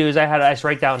I usually do is I just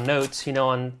write down notes,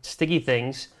 on sticky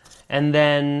things, and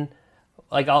then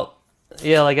like I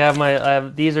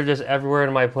have these are just everywhere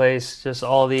in my place, just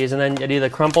all these, and then I'd either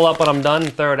crumple up when I'm done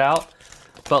and throw it out,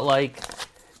 but like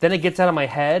then it gets out of my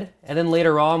head, and then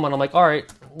later on when I'm like, all right,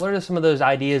 what are some of those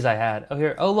ideas I had?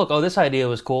 This idea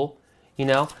was cool,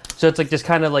 So it's like just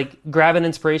kind of like grabbing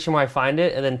inspiration where I find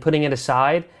it and then putting it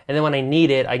aside, and then when I need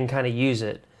it, I can kind of use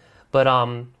it. But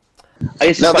I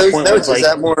guess now those notes, is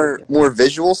that more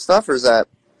visual stuff, or is that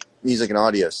music and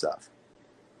audio stuff,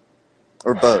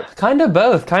 or both? Kind of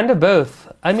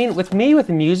both. I mean, with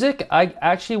music, I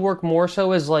actually work more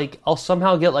so as like I'll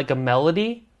somehow get like a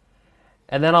melody,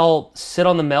 and then I'll sit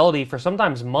on the melody for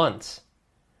sometimes months,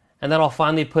 and then I'll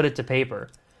finally put it to paper.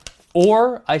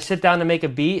 Or I sit down to make a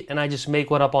beat and I just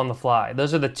make one up on the fly.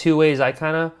 Those are the two ways I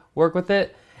kind of work with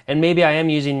it. And maybe I am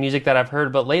using music that I've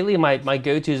heard, but lately my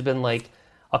go-to has been like,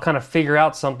 I'll kind of figure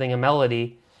out something, a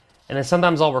melody, and then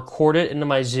sometimes I'll record it into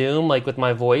my Zoom, like with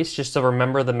my voice, just to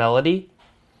remember the melody.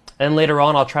 And later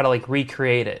on, I'll try to like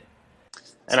recreate it.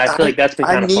 And I feel like that's been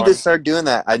kind of fun. I need to start doing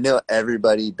that. I know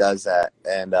everybody does that.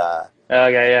 And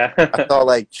okay, yeah. I thought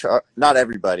like, not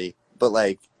everybody, but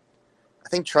like, I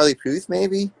think Charlie Puth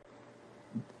maybe.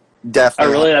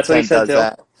 Definitely. Oh, really? That's what he said too?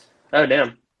 That. Oh,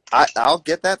 damn. I'll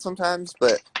get that sometimes,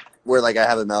 but where like I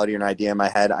have a melody or an idea in my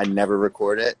head, I never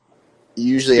record it.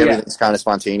 Usually everything's kind of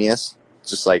spontaneous.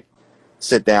 Just like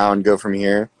sit down, go from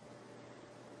here.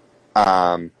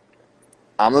 I'm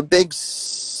a big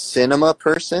cinema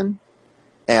person,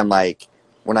 and like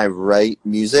when I write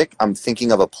music, I'm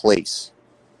thinking of a place,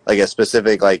 like a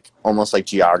specific, like almost like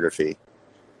geography,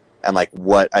 and like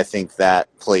what I think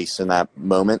that place in that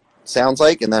moment sounds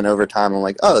like, and then over time I'm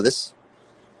like, oh, this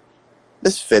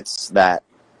fits that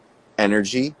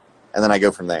energy, and then I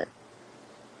go from there.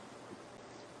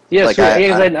 Yeah, like sure.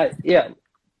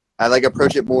 I like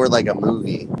approach it more like a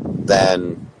movie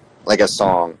than like a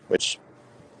song, which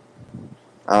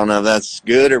I don't know if that's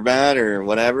good or bad or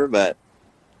whatever, but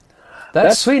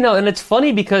that's sweet. No, and it's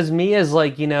funny because me as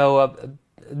like, a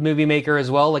movie maker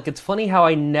as well, like it's funny how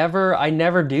I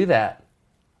never do that.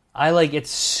 I like it's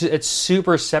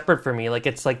super separate for me. Like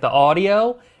it's like the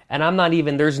audio, and I'm not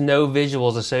even, there's no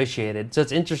visuals associated. So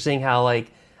it's interesting how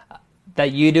like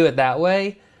that you do it that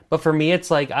way, but for me it's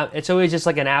like it's always just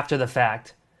like an after the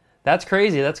fact. That's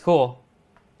crazy. That's cool.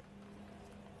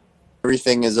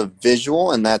 Everything is a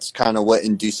visual, and that's kind of what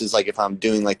induces, like if I'm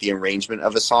doing like the arrangement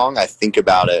of a song, I think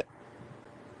about it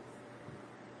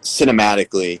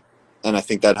cinematically, and I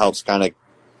think that helps kind of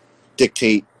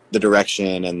dictate the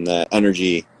direction and the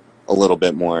energy a little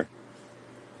bit more.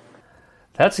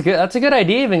 That's a good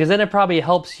idea, even because then it probably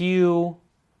helps you.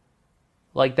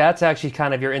 Like that's actually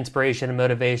kind of your inspiration and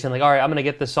motivation. Like, all right, I'm gonna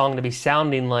get this song to be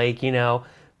sounding like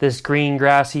this green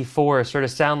grassy forest, or to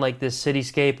sound like this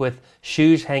cityscape with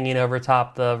shoes hanging over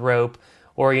top the rope,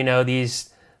 or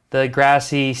the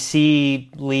grassy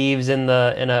sea leaves in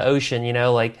a ocean.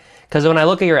 Like because when I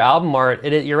look at your album art,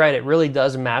 you're right, it really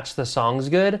does match the songs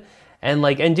good. And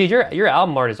dude, your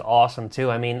album art is awesome too.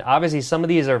 I mean, obviously some of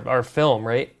these are film,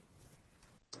 right?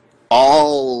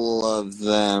 All of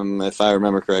them, if I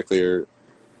remember correctly,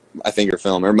 I think are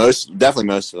film, or definitely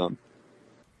most of them.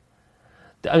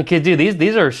 Okay, dude,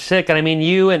 these are sick. And I mean,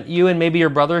 you and maybe your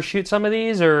brother shoot some of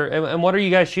these, and what are you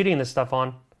guys shooting this stuff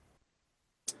on?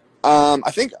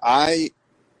 I think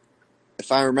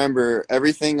if I remember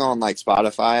everything on like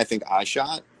Spotify, I think I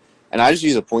shot, and I just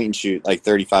use a point and shoot like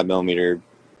 35 millimeter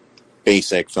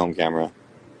basic film camera.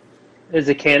 Is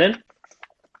it Canon?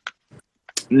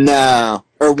 No,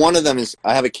 or one of them is.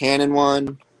 I have a Canon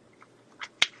one.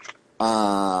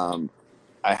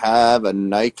 I have a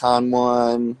Nikon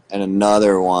one and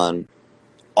another one,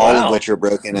 all of which are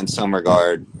broken in some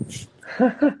regard.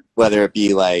 Whether it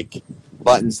be like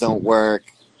buttons don't work,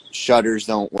 shutters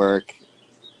don't work,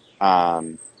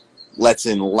 lets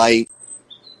in light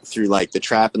through like the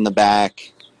trap in the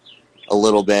back a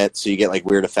little bit, so you get like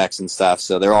weird effects and stuff.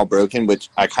 So they're all broken, which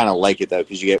I kind of like it though,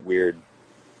 because you get weird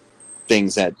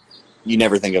things that you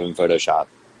never think of in Photoshop.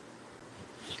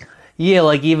 Yeah,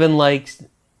 like even like,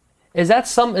 is that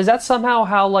somehow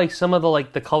how like some of the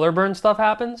like the color burn stuff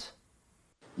happens?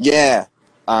 Yeah,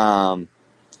 some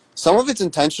of it's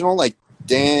intentional, like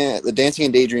the Dancing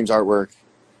in Daydreams artwork.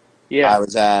 Yeah, I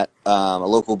was at a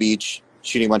local beach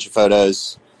shooting a bunch of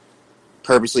photos,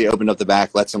 purposely opened up the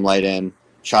back, let some light in,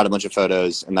 shot a bunch of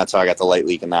photos, and that's how I got the light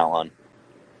leak in that one.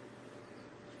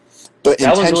 But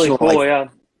that was really cool, like, yeah.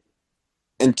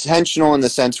 Intentional in the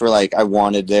sense where like I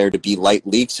wanted there to be light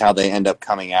leaks. How they end up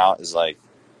coming out is like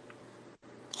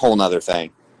a whole nother thing.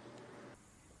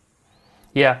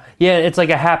 Yeah, it's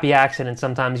like a happy accident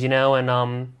sometimes,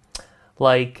 and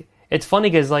like it's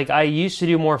funny because like I used to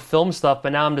do more film stuff,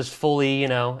 but now I'm just fully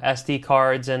SD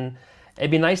cards, and it'd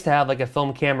be nice to have like a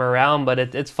film camera around. But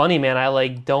it's funny, man. I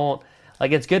like don't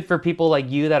like it's good for people like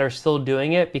you that are still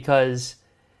doing it, because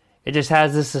it just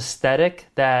has this aesthetic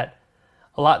that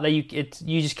a lot that you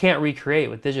just can't recreate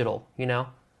with digital.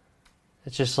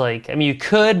 It's just like, I mean, you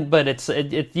could, but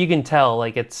you can tell,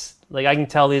 like it's like I can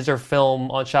tell these are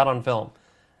shot on film.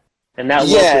 And that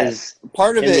look is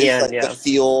part of it is end, like the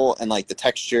feel and like the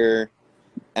texture,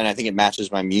 and I think it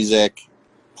matches my music.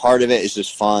 Part of it is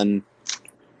just fun.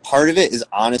 Part of it is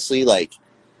honestly like,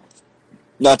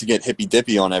 not to get hippy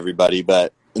dippy on everybody,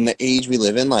 but in the age we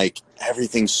live in, like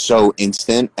everything's so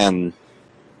instant, and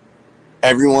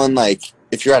everyone, like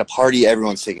if you're at a party,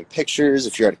 everyone's taking pictures.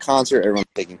 If you're at a concert, everyone's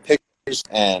taking pictures.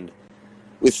 And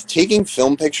with taking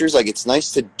film pictures, like it's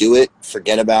nice to do it,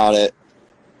 forget about it,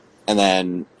 and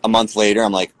then a month later,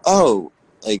 I'm like, oh,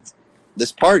 like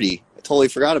this party, I totally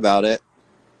forgot about it.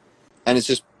 And it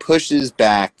just pushes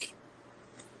back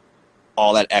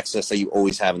all that excess that you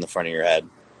always have in the front of your head.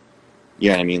 You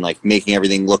know what I mean? Like making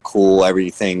everything look cool,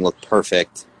 everything look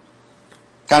perfect.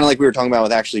 Kind of like we were talking about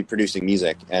with actually producing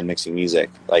music and mixing music.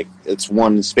 Like it's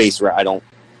one space where I don't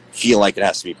feel like it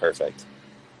has to be perfect.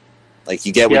 Like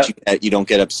you get what you get, you don't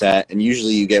get upset, and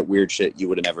usually you get weird shit you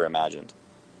would have never imagined.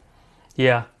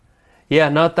 Yeah. Yeah,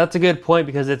 no, that's a good point,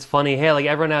 because it's funny. Hey, like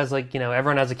everyone has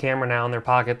everyone has a camera now in their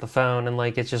pocket, the phone, and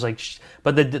like it's just like,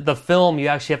 but the film, you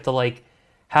actually have to like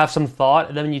have some thought,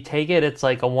 and then when you take it, it's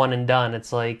like a one and done.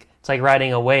 It's like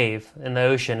riding a wave in the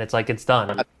ocean. It's like it's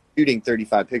done. Shooting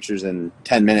 35 pictures in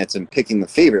 10 minutes and picking the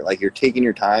favorite. Like you're taking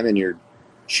your time and you're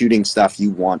shooting stuff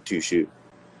you want to shoot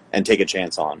and take a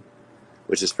chance on,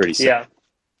 which is pretty sick. Yeah.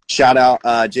 Shout out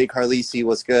Jay Carlisi,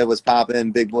 what's good, what's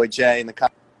poppin', Big Boy Jay in the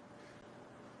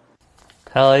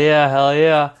Hell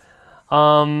yeah.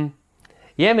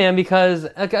 Yeah, man, because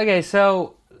okay,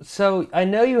 so I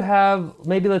know you have,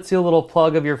 maybe let's do a little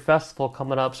plug of your festival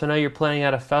coming up. So I know you're planning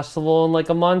at a festival in like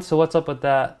a month, so what's up with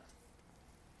that?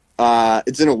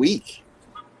 It's in a week.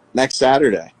 Next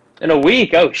Saturday. In a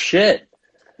week? Oh shit.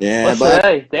 Yeah, what's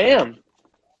today? Damn.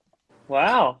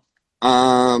 Wow.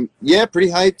 Yeah, pretty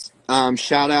hyped.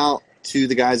 Shout out to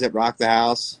the guys at Rock the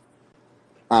House.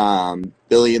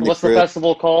 Billy and the What's crew. the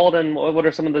festival called, and what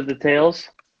are some of the details?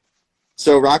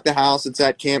 So Rock the House, it's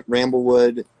at Camp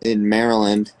Ramblewood in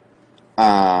Maryland.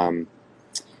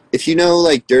 If you know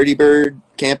like Dirty Bird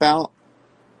Camp Out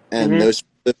and those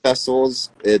the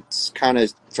festivals. It's kind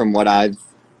of from what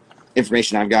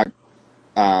information I've got,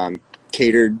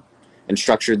 catered and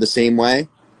structured the same way.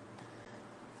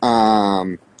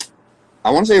 I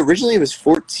want to say originally it was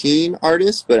 14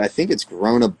 artists, but I think it's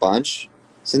grown a bunch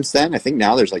since then. I think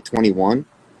now there's like 21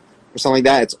 or something like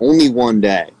that. It's only one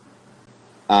day.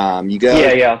 You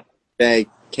go day,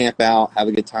 camp out, have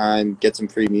a good time, get some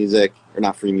free music, or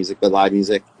not free music, but live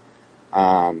music.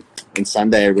 And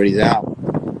Sunday everybody's out.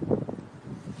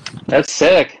 That's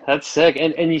sick.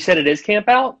 And you said it is camp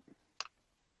out?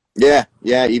 Yeah,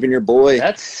 even your boy.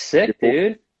 That's sick,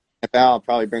 dude. Camp out, I'll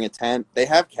probably bring a tent. They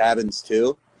have cabins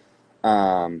too.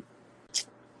 But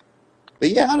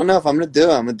yeah, I don't know if I'm gonna do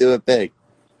it. I'm gonna do it big.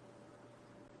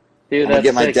 Dude, I'm gonna that's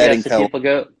get my sick. dead Yeah, and so co. people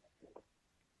go.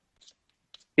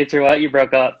 Get your what? You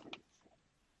broke up.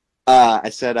 I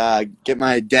said, get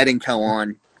my dead and co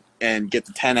on and get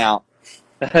the tent out.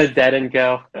 Dead and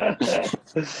go.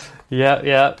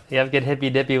 Yeah. Get hippy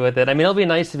dippy with it. I mean, it'll be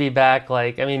nice to be back.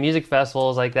 Like, I mean, music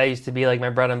festivals like that used to be like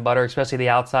my bread and butter, especially the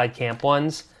outside camp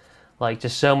ones. Like,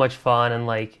 just so much fun, and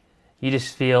like you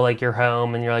just feel like you're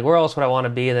home, and you're like, where else would I want to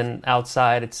be than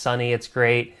outside? It's sunny, it's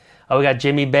great. Oh, we got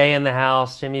Jimmy Bay in the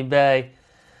house. Jimmy Bay.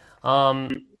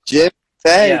 Jim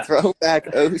Bay, Yeah.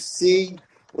 throwback OC.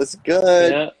 What's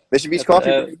good? Yeah. Mission Beach That's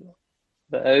Coffee.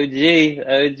 The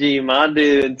OG, my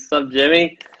dude. What's up,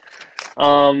 Jimmy?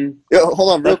 Yo,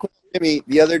 hold on, real quick, Jimmy.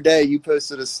 The other day, you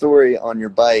posted a story on your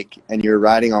bike, and you were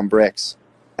riding on bricks.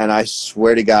 And I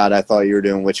swear to God, I thought you were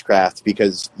doing witchcraft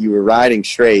because you were riding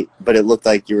straight, but it looked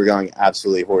like you were going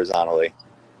absolutely horizontally.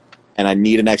 And I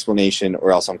need an explanation,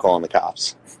 or else I'm calling the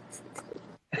cops.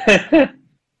 We're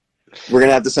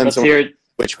gonna have to send Let's some hear it.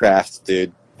 witchcraft,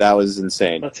 dude. That was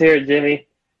insane. Let's hear it, Jimmy.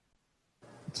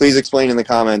 Please explain in the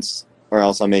comments, or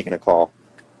else I'm making a call.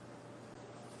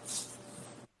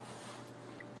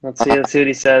 Let's see what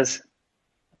he says.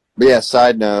 But yeah,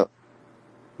 side note.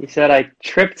 He said, I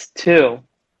tripped too.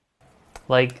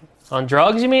 Like, on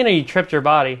drugs, you mean, or you tripped your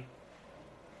body?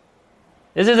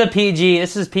 This is a PG.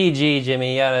 This is PG,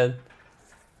 Jimmy. You gotta...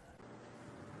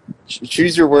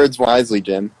 Choose your words wisely,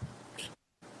 Jim.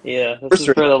 Yeah, this is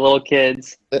for the little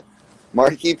kids.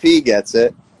 Marky P gets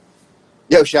it.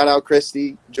 Yo, shout out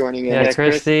Christy joining in. Yeah,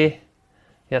 Christy.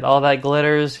 Got All That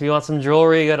Glitters. If you want some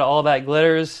jewelry, go to All That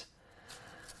Glitters.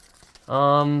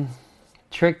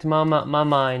 Tricked my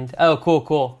mind. Oh,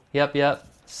 cool. Yep.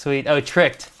 Sweet. Oh,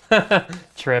 tricked.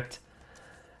 Tripped.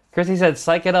 Christy said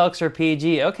psychedelics or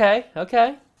PG. Okay.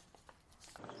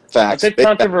 Facts. A bit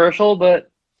controversial, but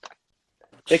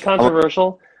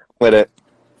With it.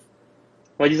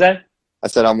 What'd you say? I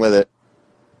said I'm with it.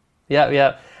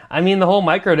 Yeah. I mean, the whole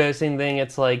microdosing thing,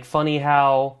 it's like funny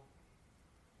how,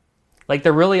 like,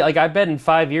 they're really, like, I bet in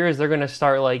 5 years they're going to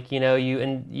start, like, you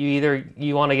either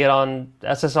you want to get on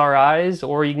SSRIs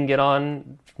or you can get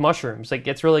on mushrooms. Like,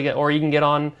 it's really good. Or you can get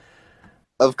on...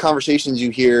 Of conversations you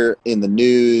hear in the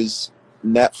news,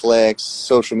 Netflix,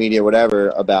 social media, whatever,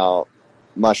 about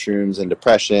mushrooms and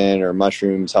depression or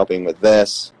mushrooms helping with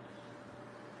this.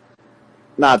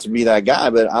 Not to be that guy,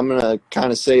 but I'm going to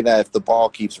kind of say that if the ball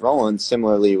keeps rolling,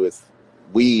 similarly with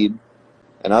weed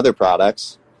and other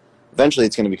products, eventually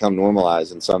it's going to become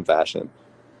normalized in some fashion.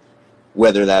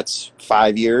 Whether that's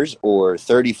 5 years or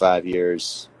 35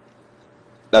 years,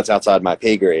 that's outside my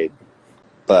pay grade.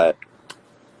 But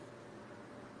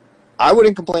I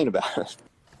wouldn't complain about it.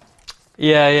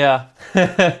 Yeah.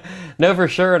 No, for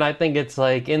sure. And I think it's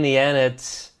like, in the end,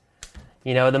 it's,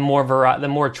 the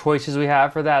more choices we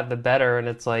have for that, the better. And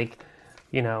it's like,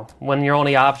 when your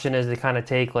only option is to kind of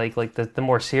take like the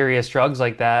more serious drugs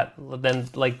like that, then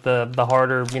like the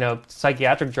harder,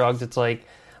 psychiatric drugs, it's like,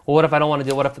 well, what if I don't want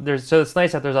to do, so it's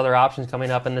nice that there's other options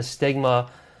coming up, and the stigma,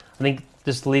 I think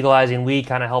just legalizing weed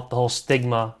kind of helped the whole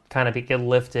stigma kind of get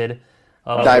lifted.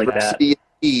 Diversity is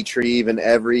key, Treve, in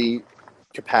every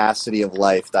capacity of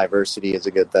life. Diversity is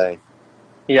a good thing.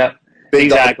 Yep. Big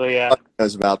exactly, yeah.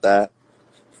 Knows about that.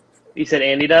 You said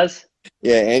Andy does?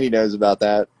 Yeah, Andy knows about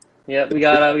that. Yeah, we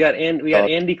got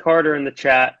Andy Carter in the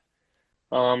chat.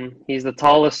 He's the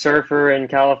tallest surfer in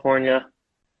California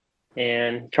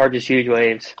and charges huge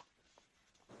waves.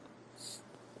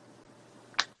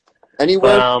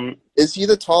 Anywhere, is he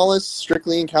the tallest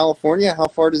strictly in California? How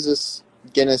far does this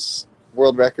Guinness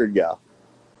World Record go?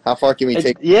 How far can we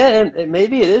take? Yeah, and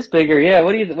maybe it is bigger. Yeah,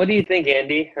 what do you think,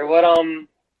 Andy? Or what? And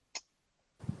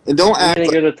don't act think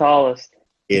like you're the tallest.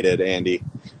 hated Andy.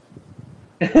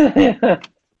 Now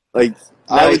Like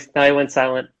he went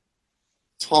silent.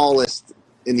 Tallest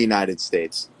in the United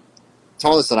States,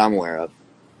 tallest that I'm aware of.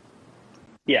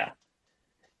 Yeah,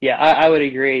 I would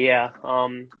agree. Yeah.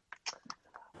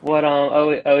 What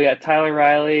we got Tyler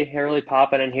Riley really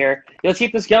popping in here. Let's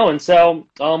keep this going. So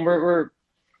we're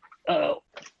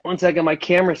one second, my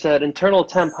camera said internal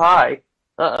temp high.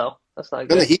 That's not Turn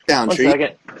the good. heat down, One Tree.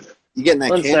 second. You getting that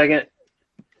One can? second.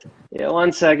 Yeah,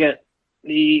 1 second.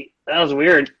 That was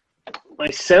weird. My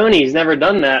Sony's never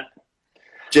done that.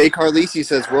 Jay Carlisi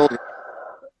says world.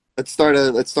 Let's start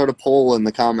a poll in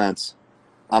the comments.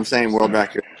 I'm saying world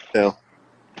record too.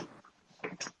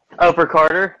 Oh, for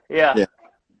Carter? Yeah. Yeah.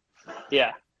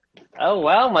 Yeah. Oh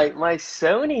wow, my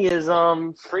Sony is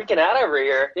freaking out over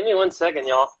here. Give me 1 second,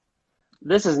 y'all.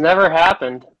 This has never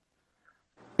happened.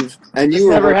 And This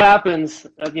never happens.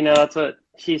 You know, that's what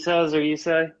she says or you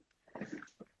say.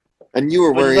 And you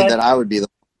were What is worried that? that I would be the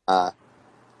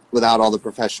without all the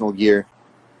professional gear.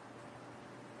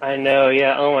 I know,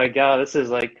 yeah. Oh my God, this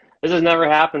has never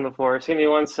happened before. Just give me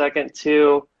 1 second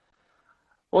to.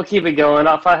 We'll keep it going.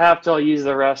 If I have to, I'll use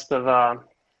the rest of.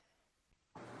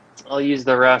 Oh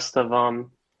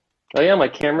yeah, my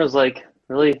camera's like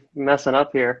really messing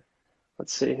up here.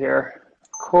 Let's see here.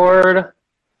 Record.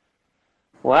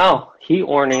 Wow, heat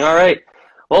warning. All right.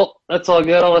 Well, that's all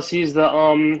good. I'll just use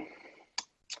the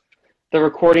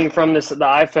recording from the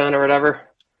iPhone or whatever.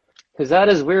 Because that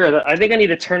is weird. I think I need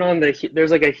to turn on the heat.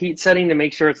 There's like a heat setting to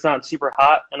make sure it's not super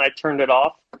hot, and I turned it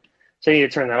off. So I need to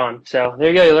turn that on. So there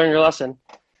you go. You learned your lesson.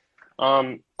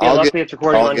 Yeah, luckily it's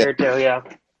recording on here too. Yeah.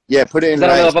 Yeah, put it in I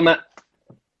don't know if right. I'm at.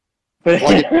 Put it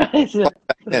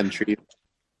in right. Tree.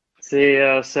 See,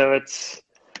 so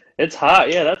it's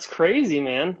hot. Yeah, that's crazy,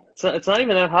 man. It's not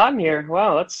even that hot in here.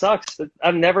 Wow, that sucks.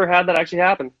 I've never had that actually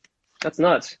happen. That's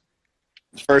nuts.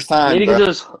 First time. Maybe bro.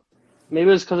 because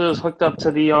it was hooked up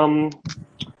to the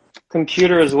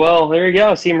computer as well. There you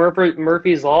go. See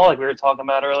Murphy's Law, like we were talking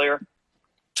about earlier.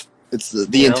 It's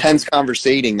the intense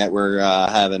conversating that we're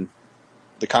having.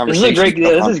 The conversation.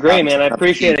 This is great, man. I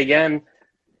appreciate it again.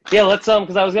 Yeah, let's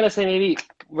because I was gonna say maybe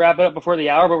wrap it up before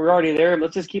the hour, but we're already there.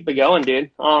 Let's just keep it going,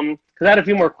 dude. Because I had a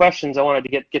few more questions I wanted to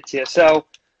get to you. So,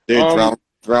 Dude,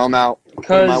 throw them out.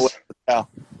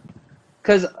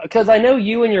 Because I know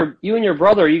you and your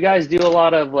brother, you guys do a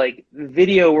lot of like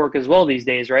video work as well these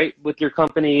days, right? With your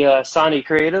company, Sani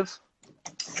Creative.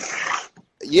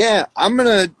 Yeah, I'm going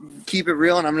to keep it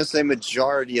real, and I'm going to say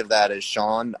majority of that is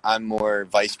Sean. I'm more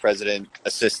vice president,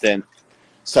 assistant,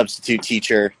 substitute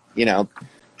teacher,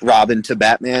 Robin to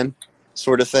Batman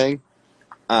sort of thing.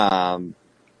 But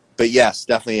yes,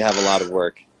 definitely have a lot of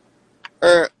work.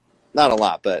 Or not a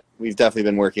lot, but we've definitely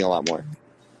been working a lot more.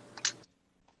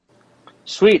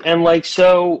 Sweet. And what's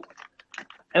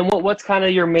kind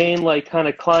of your main kind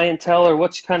of clientele, or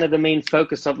what's kind of the main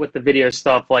focus of with the video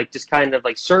stuff? Like just kind of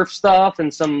like surf stuff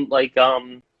and some like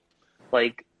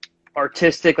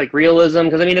artistic realism.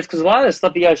 Because I mean, it's because a lot of the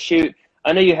stuff you guys shoot.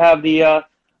 I know you have the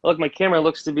look. My camera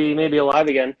looks to be maybe alive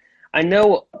again. I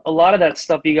know a lot of that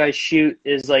stuff you guys shoot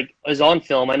is on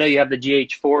film. I know you have the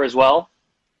GH4 as well.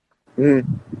 Mm.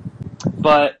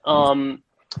 But let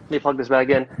me plug this back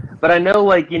in. But I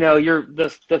know your the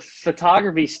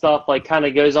photography stuff kind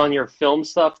of goes on your film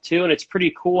stuff too, and it's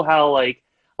pretty cool how a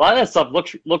lot of that stuff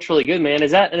looks really good, man.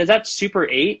 Is that Super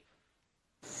 8?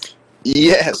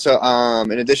 Yeah, so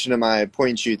in addition to my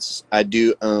point and shoots, I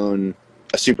do own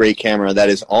a Super 8 camera that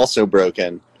is also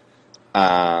broken.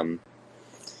 But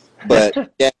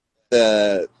yeah,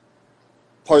 the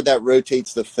part that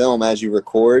rotates the film as you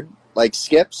record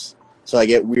skips. So I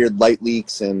get weird light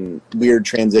leaks and weird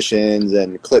transitions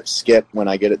and clips skip when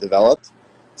I get it developed.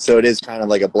 So it is kind of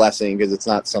like a blessing because it's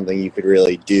not something you could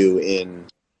really do in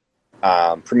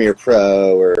Premiere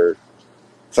Pro or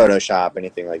Photoshop,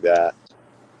 anything like that.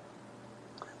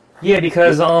 Yeah,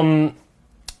 because and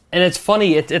it's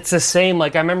funny. It's the same. I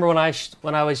remember when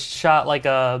I was shot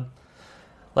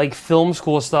film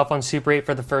school stuff on Super 8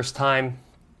 for the first time.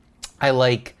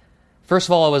 First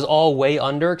of all, it was all way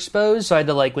underexposed, so I had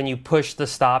to when you push the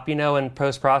stop, in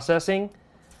post-processing.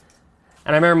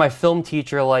 And I remember my film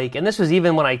teacher, and this was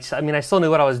even when I still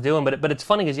knew what I was doing, but it's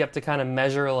funny because you have to kind of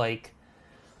measure,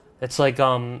 it's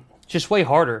just way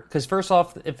harder. Because first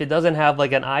off, if it doesn't have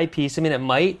an eyepiece, it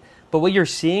might, but what you're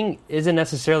seeing isn't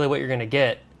necessarily what you're going to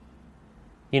get.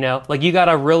 You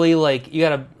gotta really, you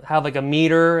gotta have a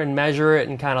meter and measure it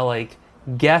and kind of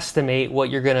guesstimate what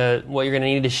you're gonna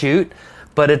need to shoot.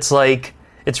 But it's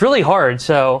really hard,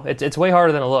 so it's way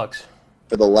harder than it looks.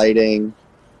 For the lighting,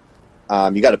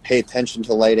 you got to pay attention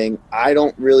to lighting. I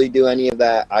don't really do any of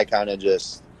that. I kind of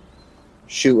just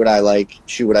shoot what I like,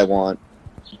 shoot what I want,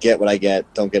 get what I get,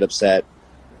 don't get upset,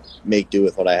 make do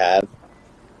with what I have.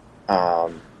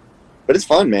 But it's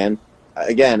fun, man.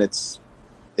 Again, it's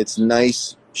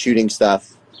nice shooting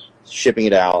stuff, shipping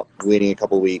it out, waiting a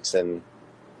couple weeks, and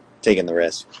taking the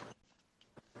risk.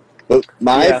 But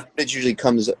my footage usually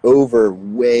comes over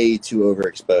way too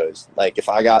overexposed. Like if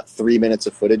I got 3 minutes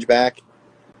of footage back,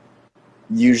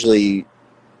 usually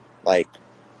like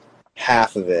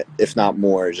half of it, if not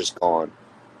more, is just gone.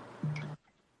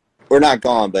 Or not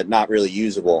gone, but not really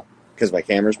usable because my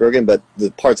camera's broken. But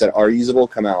the parts that are usable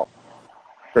come out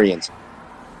pretty insane.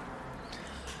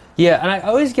 Yeah, and I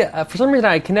always get, for some reason,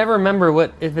 I can never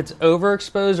remember if it's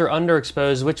overexposed or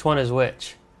underexposed, which one is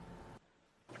which.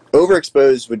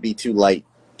 Overexposed would be too light,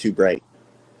 too bright.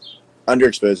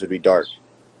 Underexposed would be dark.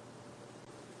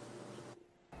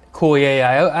 Cool,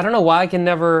 yeah. I don't know why I can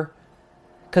never,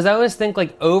 because I always think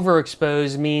like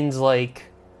overexposed means like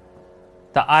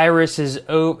the iris is,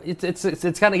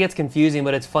 it's kind of gets confusing,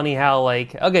 but it's funny how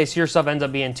like, okay, so your stuff ends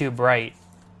up being too bright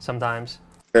sometimes.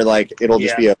 Or like, it'll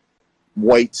just be a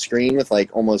white screen with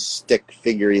like almost stick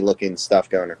figure-y looking stuff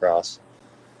going across,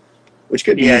 which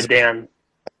could be Dan.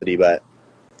 But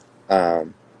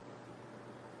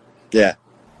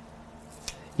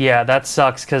yeah, that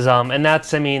sucks because and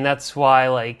that's why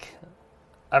like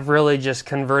I've really just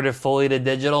converted fully to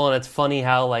digital, and it's funny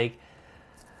how like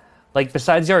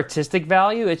besides the artistic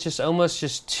value, it's just almost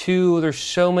just there's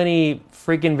so many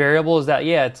freaking variables that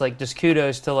it's like just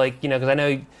kudos to like, because I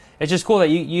know it's just cool that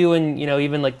you and,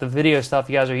 even like the video stuff,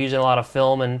 you guys are using a lot of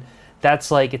film, and that's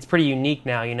like, it's pretty unique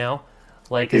now,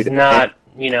 like it's not,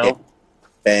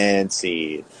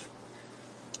 fancy.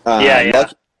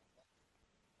 Yeah.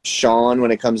 Sean,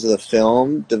 when it comes to the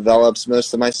film, develops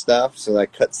most of my stuff, so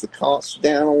that cuts the cost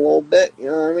down a little bit, you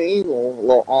know what I mean? A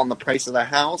little on the price of the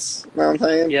house, you know what I'm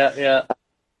saying? Yeah.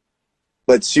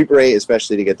 But Super 8,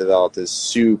 especially to get developed, is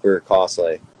super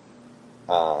costly.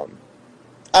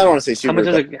 I don't want to say super.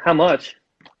 How much?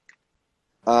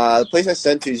 The place I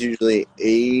sent to is usually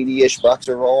 $80-ish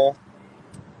a roll.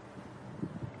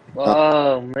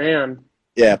 Oh man.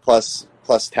 Yeah, plus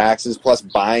taxes, plus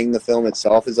buying the film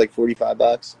itself is like $45. You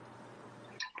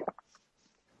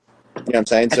know what I'm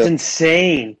saying? That's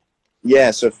insane.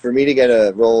 Yeah, so for me to get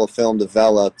a roll of film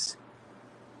developed,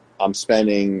 I'm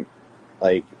spending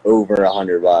like over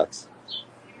 $100.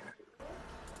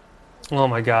 Oh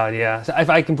my god, yeah.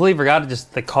 I completely forgot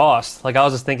just the cost. Like I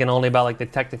was just thinking only about like the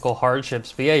technical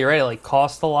hardships, but yeah, you're right. It like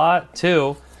costs a lot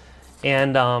too,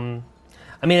 and I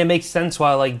mean it makes sense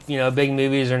why like big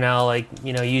movies are now like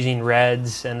using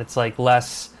reds, and it's like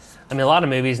less. I mean a lot of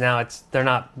movies now they're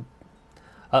not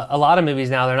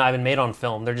even made on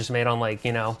film. They're just made on like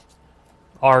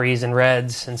REs and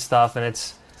reds and stuff, and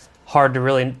it's hard to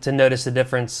really notice the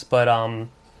difference,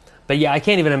 But yeah, I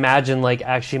can't even imagine like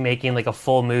actually making like a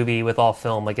full movie with all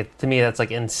film. Like to me, that's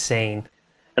like insane.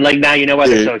 And like now you know why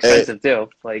they're so expensive too.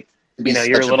 Like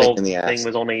your little thing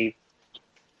was only.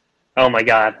 Oh my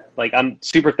god! Like I'm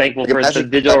super thankful for the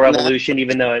digital revolution,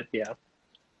 even though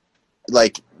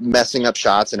like messing up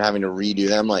shots and having to redo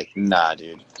them. Like nah,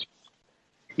 dude.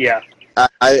 Yeah.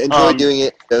 I enjoy doing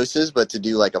it in doses, but to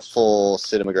do like a full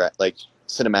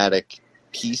cinematic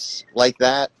piece like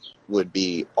that would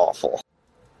be awful.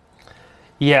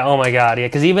 Yeah, oh my god, yeah,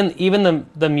 because even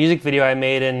the music video I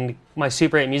made in my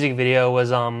Super 8 music video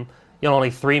was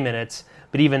only 3 minutes,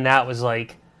 but even that was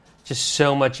like just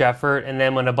so much effort. And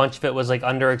then when a bunch of it was like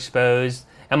underexposed,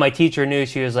 and my teacher knew,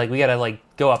 she was like, we gotta like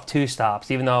go up 2 stops,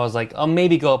 even though I was like,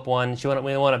 maybe go up 1.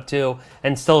 We went up 2,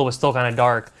 and it was still kind of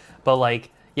dark. But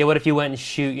like, yeah, what if you went and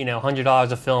shoot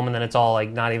 $100 of film and then it's all like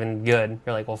not even good?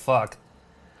 You're like, well, fuck.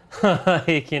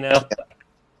 like,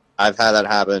 I've had that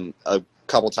happen a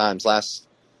couple times. Last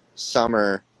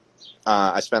summer,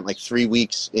 I spent like 3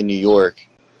 weeks in New York,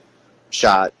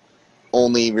 shot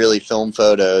only really film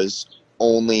photos,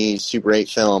 only Super 8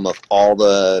 film of all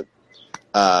the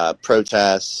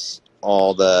protests,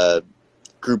 all the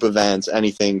group events,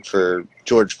 anything for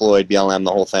George Floyd, BLM,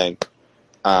 the whole thing.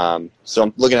 So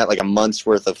I'm looking at like a month's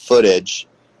worth of footage,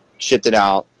 shipped it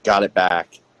out, got it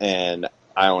back, and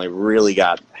I only really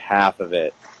got half of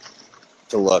it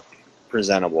to look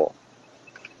presentable.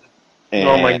 And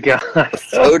oh my god! The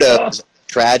photos,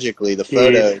 tragically,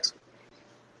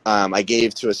 I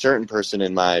gave to a certain person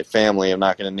in my family. I'm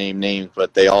not going to name names,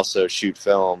 but they also shoot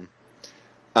film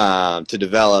to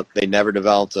develop. They never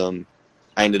developed them.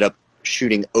 I ended up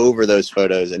shooting over those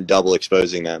photos and double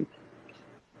exposing them.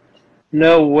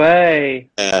 No way.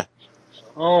 Yeah.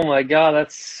 Oh my god,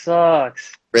 that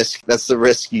sucks. That's the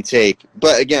risk you take.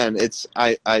 But again,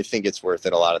 I think it's worth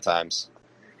it a lot of times.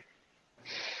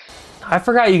 I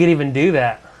forgot you could even do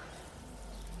that.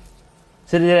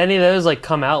 So did any of those like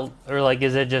come out, or like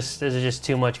is it just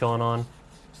too much going on?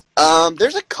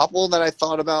 There's a couple that I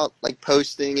thought about like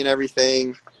posting and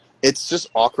everything. It's just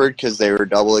awkward because they were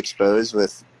double exposed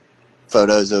with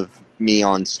photos of me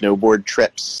on snowboard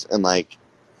trips and like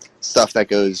stuff that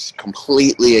goes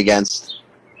completely against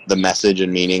the message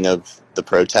and meaning of the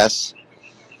protests.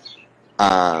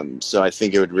 So I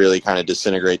think it would really kind of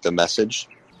disintegrate the message.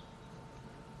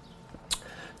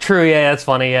 True, yeah, that's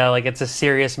funny. Yeah, like it's a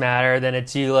serious matter. Then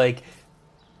it's you like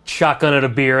shotgun at a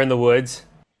beer in the woods.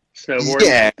 Snowboard.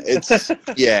 Yeah, it's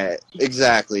yeah,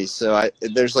 exactly. So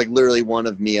there's like literally one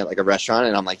of me at like a restaurant,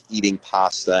 and I'm like eating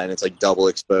pasta, and it's like double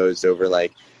exposed over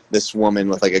like this woman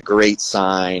with like a great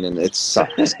sign, and it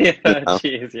sucks. Yeah, you know?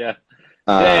 jeez, yeah.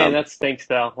 Dang, Um, that stinks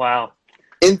though. Wow.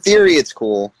 in theory, it's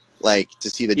cool, like to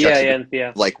see the juxtaposition Yeah.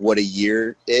 of, like what a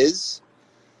year is.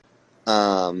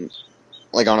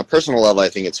 Like on a personal level, I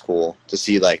think it's cool to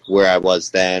see like where I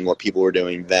was then, what people were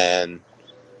doing then,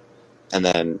 and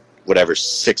then whatever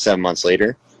 6-7 months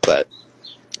later. But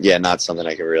yeah, not something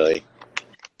I can really.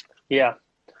 Yeah.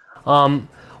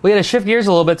 We had to shift gears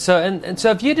a little bit. So and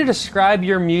so, if you had to describe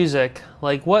your music,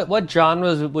 like what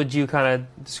genres would you kind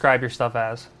of describe your stuff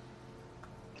as?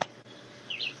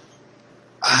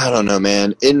 I don't know,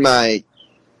 man. In my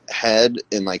head,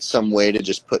 in like some way to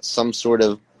just put some sort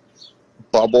of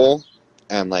bubble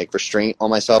and like restraint on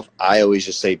myself, I always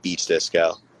just say beach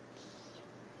disco.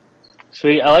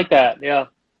 Sweet. I like that. Yeah.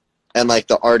 And like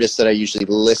the artists that I usually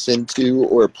listen to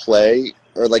or play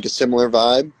are like a similar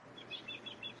vibe.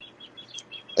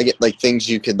 Like things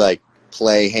you could like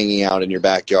play hanging out in your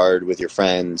backyard with your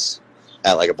friends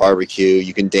at like a barbecue.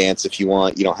 You can dance if you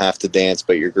want. You don't have to dance,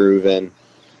 but you're grooving.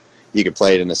 You could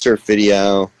play it in a surf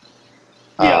video.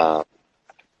 Yeah.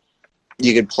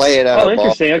 You could play it at Oh, a bar.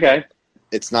 interesting. Okay.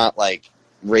 It's not like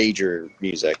rager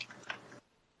music,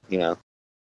 you know?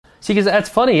 See, because that's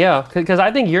funny, yeah. Because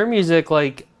I think your music,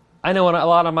 like, I know in a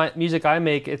lot of my music I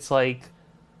make, it's like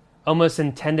almost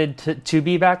intended to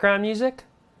be background music.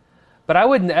 But I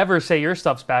wouldn't ever say your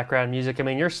stuff's background music. I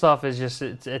mean, your stuff is just,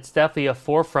 it's definitely a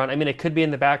forefront. I mean, it could be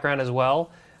in the background as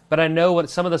well. But I know what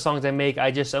some of the songs I make,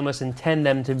 I just almost intend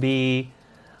them to be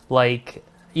like,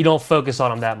 you don't focus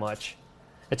on them that much.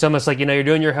 It's almost like, you're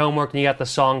doing your homework and you got the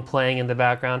song playing in the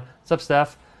background. What's up,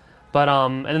 Steph? But,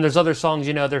 and then there's other songs,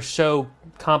 they're so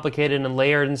complicated and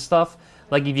layered and stuff.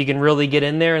 Like, if you can really get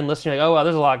in there and listen, you're like, oh, wow,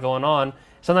 there's a lot going on.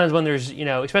 Sometimes when there's,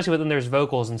 especially when there's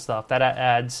vocals and stuff, that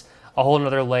adds a whole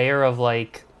other layer of,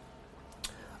 like,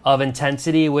 of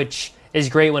intensity, which is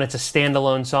great when it's a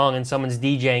standalone song and someone's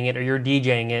DJing it or you're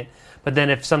DJing it. But then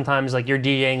if sometimes, like, you're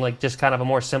DJing, like, just kind of a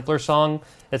more simpler song,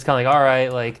 it's kind of like, all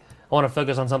right, like, I want to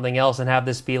focus on something else and have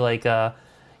this be, like, so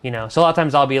a lot of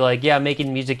times I'll be like, yeah,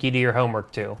 making music you do your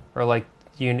homework to, or, like,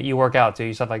 you work out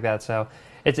to, stuff like that. So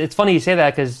it's funny you say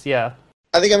that because, yeah.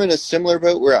 I think I'm in a similar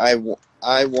boat where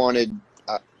I wanted,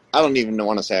 I don't even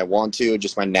want to say I want to,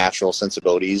 just my natural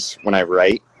sensibilities when I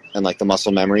write and, like, the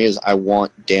muscle memory is I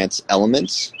want dance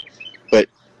elements, but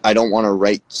I don't want to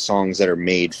write songs that are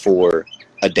made for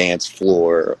a dance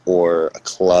floor or a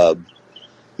club.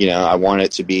 I want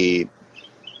it to be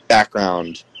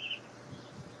background,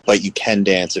 but you can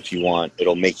dance if you want.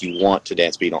 It'll make you want to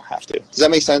dance, but you don't have to. Does that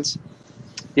make sense?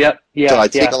 Yep. Yeah. So I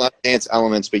take a lot of dance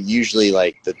elements, but usually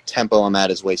like the tempo I'm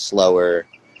at is way slower,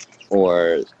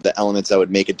 or the elements that would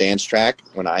make a dance track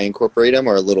when I incorporate them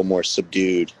are a little more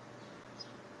subdued,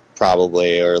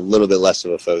 probably, or a little bit less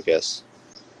of a focus.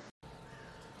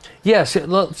 Yeah, so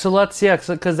let's,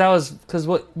 because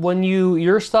when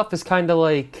your stuff is kind of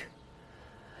like,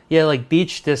 yeah, like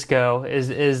beach disco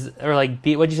or like,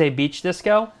 what'd you say, beach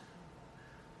disco?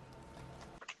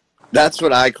 That's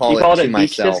what I call You it called to it beach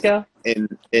myself disco?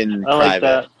 in I like private.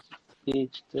 that.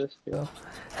 Beach disco.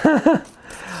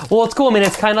 Well, it's cool. I mean,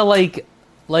 it's kind of like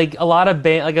a lot of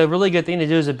band, like a really good thing to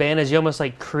do as a band is you almost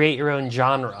like create your own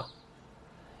genre.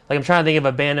 Like I'm trying to think of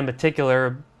a band in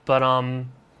particular, but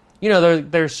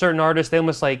there's certain artists, they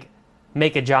almost like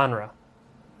make a genre.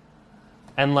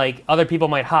 And like other people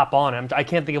might hop on it. I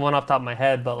can't think of one off the top of my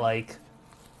head, but like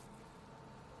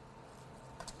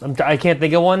I can't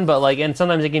think of one, but like, and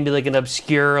sometimes it can be like an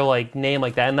obscure like name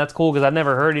like that, and that's cool because I've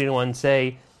never heard anyone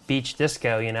say beach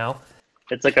disco.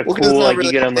 It's like a 'cause it's cool, not like really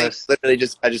you get a thing. almost. Literally,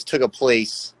 I just took a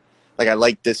place. Like I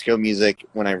like disco music.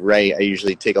 When I write, I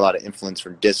usually take a lot of influence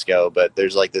from disco, but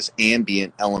there's like this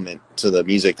ambient element to the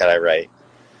music that I write.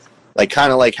 Like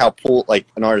kind of like how like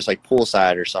an artist like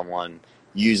Poolside or someone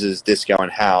uses disco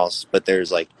and house, but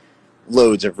there's like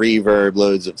loads of reverb,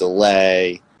 loads of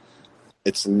delay.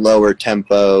 It's lower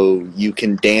tempo. You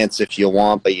can dance if you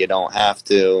want, but you don't have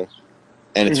to.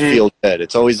 And it's feel good.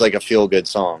 It's always like a feel good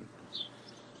song.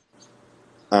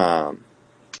 So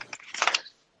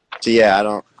yeah, I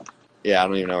don't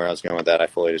even know where I was going with that. I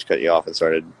fully just cut you off and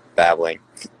started babbling.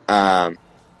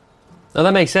 No,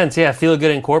 that makes sense. Yeah, Feel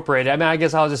Good Incorporated. I mean, I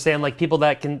guess I was just saying like people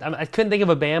that can. I couldn't think of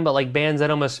a band, but like bands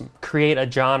that almost create a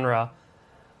genre.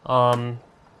 Um,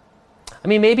 I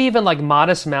mean, maybe even like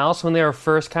Modest Mouse when they were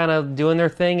first kind of doing their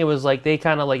thing. It was like they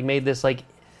kind of like made this like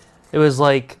it was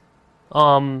like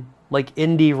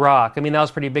indie rock. I mean, that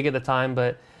was pretty big at the time,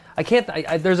 but I can't.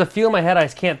 There's a few in my head. I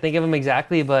just can't think of them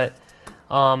exactly, but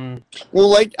Well,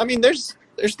 like, I mean, there's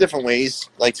different ways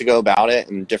like to go about it,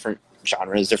 and different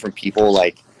genres, different people.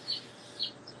 Like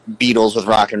Beatles with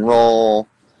rock and roll.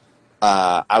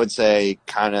 I would say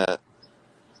kind of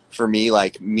for me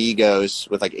like Migos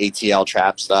with like ATL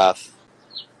trap stuff,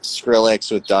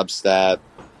 Skrillex with dubstep.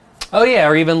 oh yeah,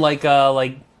 or even like yeah,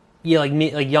 like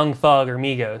me, like Young Thug or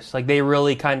Migos. Like they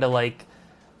really kind of like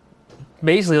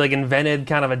basically like invented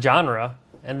kind of a genre,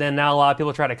 and then now a lot of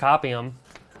people try to copy them.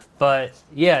 But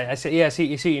yeah, I see. Yeah, I see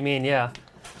what you mean. Yeah,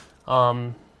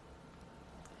 um,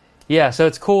 yeah. So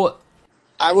it's cool.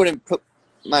 I wouldn't put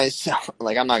myself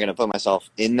like I'm not gonna put myself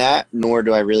in that, nor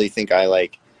do I really think I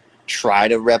like try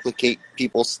to replicate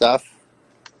people's stuff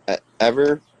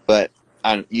ever. But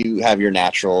you have your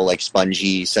natural like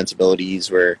spongy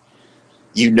sensibilities where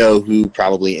you know who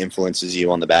probably influences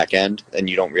you on the back end, and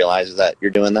you don't realize that you're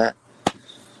doing that.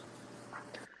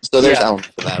 So there's Yeah. elements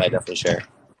of that I definitely share.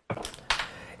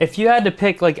 If you had to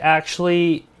pick like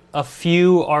actually a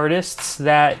few artists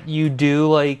that you do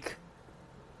like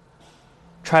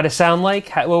try to sound like,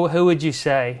 who would you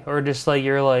say? Or just like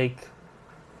you're like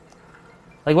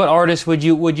what artist would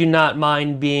you not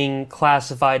mind being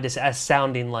classified as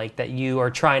sounding like that you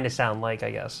are trying to sound like,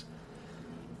 I guess?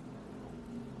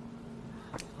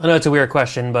 I know it's a weird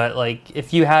question, but like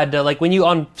if you had to like when you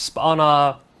on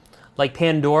like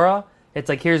Pandora, it's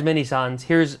like here's mini songs,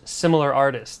 here's similar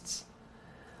artists.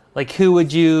 Like who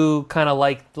would you kind of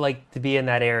like to be in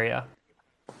that area?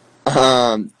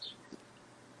 Um,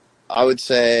 I would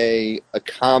say a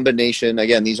combination.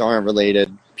 Again, these aren't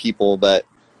related people, but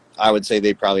I would say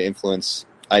they probably influence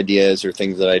ideas or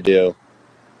things that I do,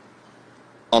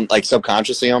 like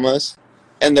subconsciously almost.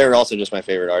 And they're also just my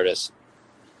favorite artists.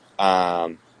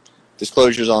 Um,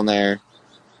 Disclosure's on there.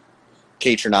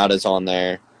 Kate Trinata's on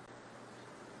there.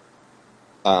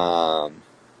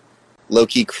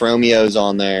 Low-key Chromeo's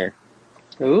on there.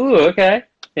 Ooh, okay.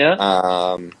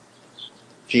 Yeah.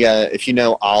 If you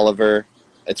know Oliver,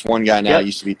 it's one guy now. Yep. It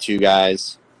used to be two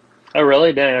guys. Oh,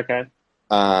 really? Dang, okay.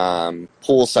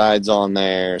 Poolside's on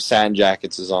there. Satin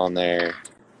Jackets is on there.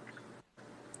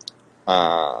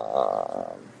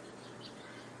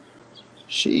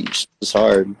 Sheesh, it's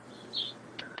hard.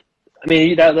 I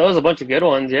mean, that was a bunch of good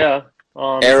ones, yeah.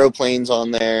 Aeroplanes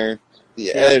on there.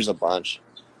 Yeah, Yeah. there's a bunch.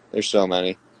 There's so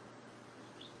many.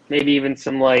 Maybe even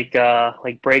some like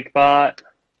Breakbot.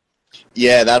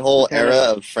 Yeah, that whole Kinda. era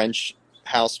of French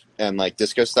house and like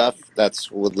disco stuff.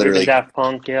 That's what Even literally. Daft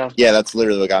Punk, yeah. Yeah, that's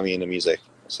literally what got me into music.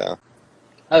 So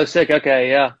Oh, sick. Okay,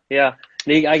 yeah, yeah.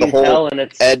 I the can whole tell, and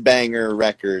it's Ed Banger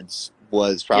Records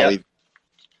was probably.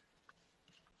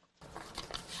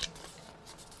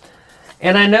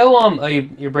 And I know oh,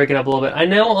 you're breaking up a little bit. I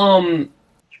know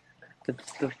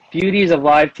the beauties of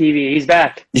live TV. He's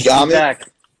back. You got He's me? back.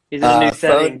 He's in a new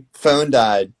setting. phone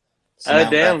died. So Oh, now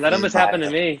damn. I'm That almost back happened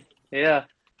to me. Yeah.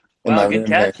 in my Wow, good room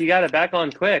catch. here. You got it back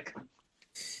on quick.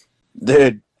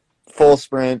 Dude, full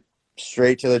sprint,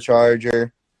 straight to the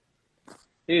charger,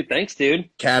 Dude, thanks, dude.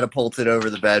 catapulted over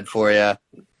the bed for you,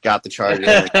 got the charger,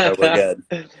 and we're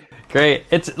good. great.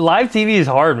 It's live TV is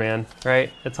hard, man.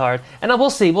 Right? It's hard. And we'll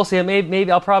see. We'll see. Maybe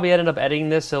I'll probably end up editing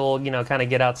this, so we'll kind of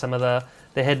get out some of the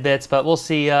hit bits. But we'll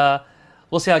see.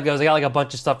 We'll see how it goes. I got like a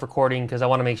bunch of stuff recording because I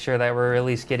want to make sure that we're at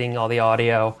least getting all the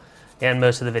audio and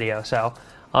most of the video. So,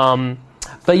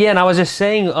 but yeah, and I was just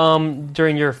saying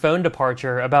during your phone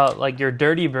departure about like your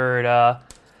Dirty Bird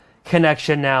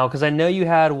connection now, because I know you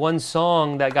had one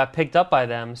song that got picked up by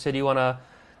them. So do you want to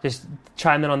just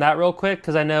chime in on that real quick?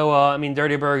 Because I know, I mean,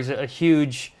 Dirty Bird's a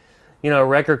huge,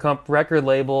 record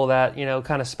label that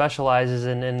kind of specializes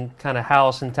in kind of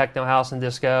house and techno house and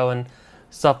disco and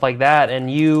stuff like that. And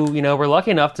you were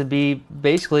lucky enough to be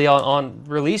basically on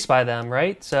released by them,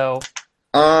 right? So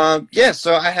Yeah,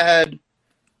 so I had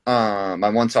my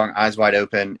one song, Eyes Wide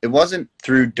Open. It wasn't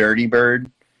through Dirty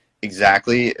Bird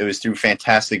exactly. It was through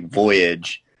Fantastic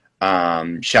Voyage.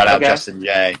 Shout out Okay. Justin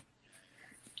J.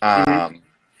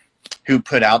 Who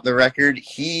put out the record.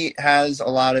 He has a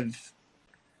lot of,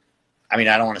 I mean,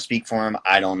 I don't want to speak for him.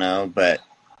 I don't know, but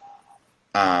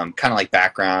kind of like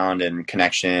background and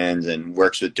connections, and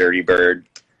works with Dirty Bird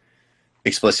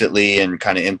explicitly and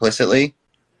kind of implicitly.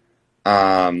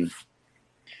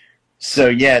 So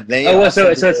yeah, they Oh, well,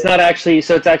 also so it's not actually.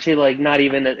 So it's actually like not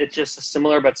even. It's just a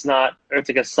similar, but it's not. Or it's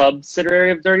like a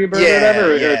subsidiary of Dirty Bird or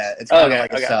whatever. Or it's kind of okay,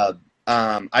 like a okay, sub.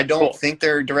 I don't cool. think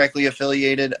they're directly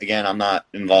affiliated. Again, I'm not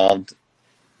involved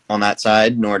on that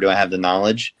side, nor do I have the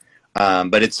knowledge.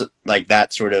 But it's like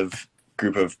that sort of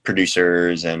group of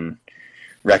producers and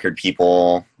record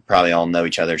people probably all know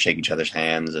each other, shake each other's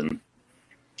hands, and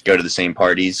go to the same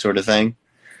parties, sort of thing.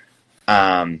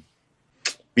 But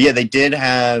yeah, they did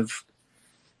have.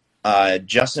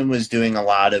 Justin was doing a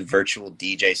lot of virtual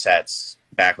DJ sets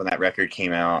back when that record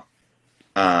came out.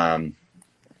 And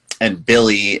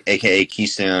Billy, aka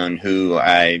Keystone, who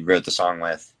I wrote the song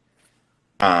with,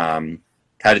 had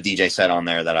a DJ set on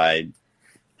there that I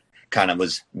kind of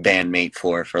was bandmate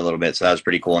for a little bit. So that was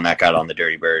pretty cool. And that got on the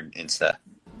Dirty Bird Insta.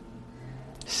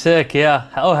 Sick, yeah.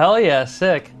 Oh, hell yeah,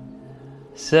 sick.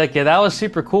 Sick, yeah, that was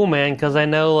super cool, man, because I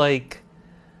know, like,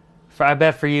 I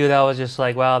bet for you that was just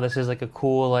like, wow, this is like a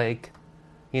cool, like,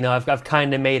 you know, I've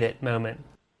kind of made it moment.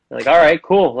 Like, all right,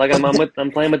 cool. Like I'm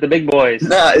playing with the big boys.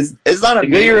 No, it's not a The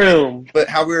goodie room. But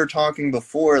how we were talking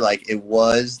before, like there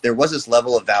was this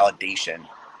level of validation.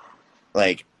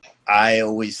 Like I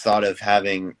always thought of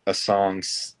having a song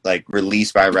like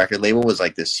released by a record label was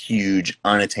like this huge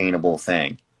unattainable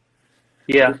thing.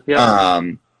 Yeah.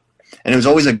 And it was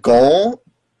always a goal,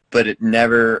 but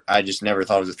I just never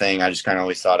thought it was a thing. I just kind of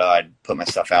always thought, I'd put my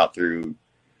stuff out through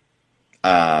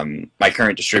my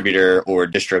current distributor or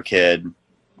DistroKid,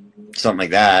 something like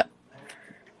that.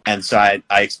 And so I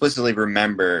explicitly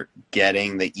remember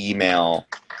getting the email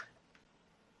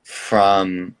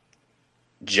from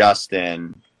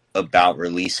Justin about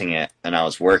releasing it, and I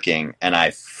was working, and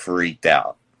I freaked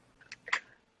out. I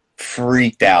was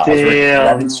working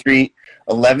at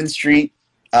 11th Street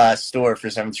store for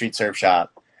 7th Street Surf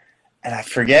Shop. And I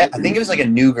think it was like a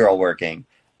new girl working.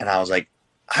 And I was like,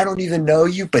 I don't even know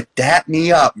you, but dap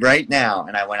me up right now.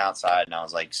 And I went outside and I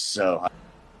was like, so.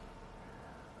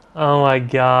 Oh my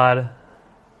god.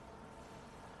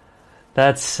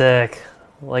 That's sick.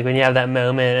 Like when you have that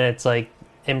moment and it's like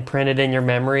imprinted in your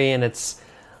memory and it's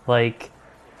like,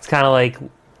 it's kind of like,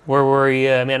 where were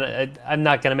you? I mean, I'm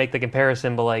not going to make the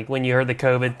comparison, but like when you heard the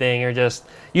COVID thing or just,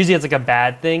 usually it's like a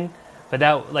bad thing. But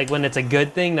that, like, when it's a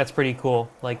good thing, that's pretty cool.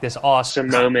 Like, this awesome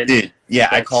moment. Dude, yeah,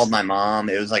 I called my mom.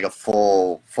 It was like a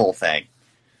full thing.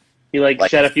 You, like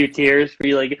shed a few tears? Were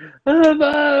you like, oh,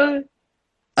 bye?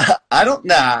 I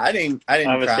didn't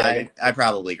I was cry. joking. I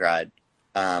probably cried.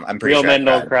 I'm pretty Real sure men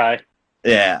don't cry.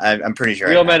 Yeah, I'm pretty sure.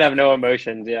 Real men have no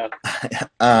emotions, yeah.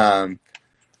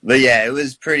 But yeah, it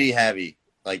was pretty heavy.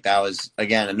 Like, that was,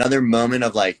 again, another moment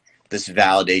of, like, this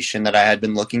validation that I had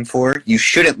been looking for. You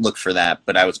shouldn't look for that,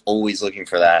 but I was always looking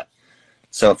for that.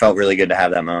 So it felt really good to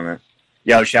have that moment.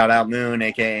 Yo, shout out Moon,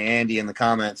 a.k.a. Andy, in the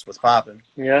comments. What's poppin'?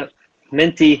 Yeah.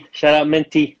 Minty. Shout out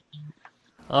Minty.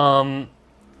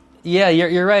 Yeah,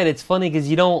 you're right. It's funny because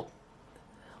you don't,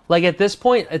 like, at this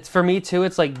point, it's for me too,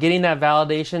 it's like getting that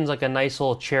validation is like a nice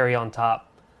little cherry on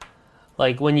top.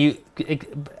 Like when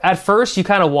at first you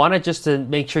kind of want it just to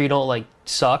make sure you don't like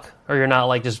suck or you're not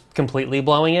like just completely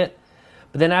blowing it.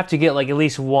 But then after you get like at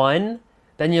least one,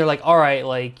 then you're like, all right,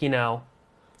 like, you know,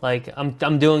 like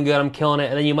I'm doing good, I'm killing it.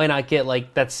 And then you might not get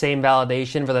like that same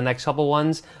validation for the next couple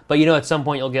ones, but you know at some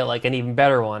point you'll get like an even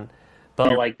better one.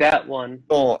 But like that one.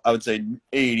 Oh, I would say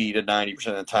 80 to 90%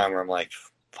 of the time where I'm like,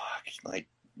 fuck, like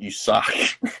you suck.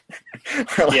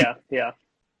 Like, yeah.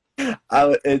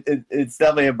 It's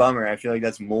definitely a bummer. I feel like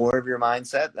that's more of your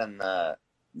mindset than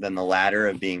the latter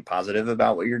of being positive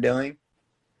about what you're doing.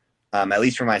 At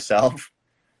least for myself.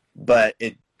 But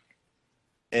it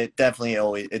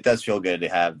definitely it does feel good to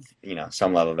have, you know,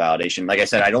 some level of validation. Like I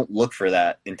said, I don't look for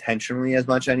that intentionally as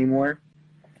much anymore.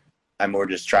 I more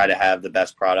just try to have the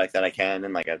best product that I can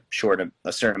in like a certain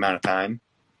amount of time.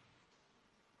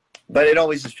 But it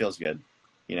always just feels good,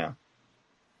 you know.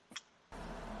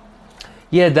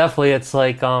 Yeah, definitely. It's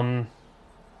like, yeah,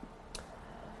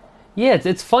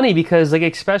 it's funny because like,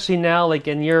 especially now, like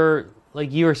in your,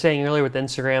 like you were saying earlier with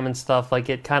Instagram and stuff, like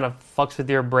it kind of fucks with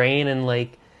your brain and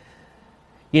like,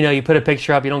 you know, you put a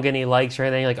picture up, you don't get any likes or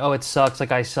anything, like, oh, it sucks,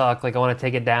 like I suck, like I want to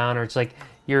take it down, or it's like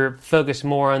you're focused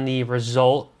more on the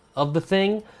result of the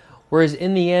thing. Whereas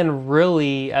in the end,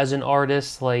 really, as an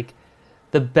artist, like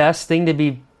the best thing to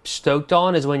be stoked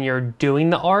on is when you're doing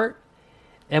the art.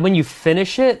 And when you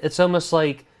finish it, it's almost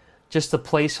like just a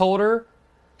placeholder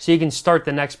so you can start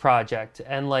the next project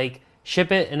and like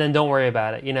ship it and then don't worry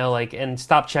about it, you know, like, and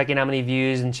stop checking how many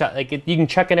views and you can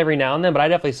check it every now and then, but I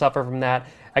definitely suffer from that.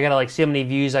 I gotta like see how many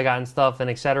views I got and stuff and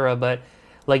etc. But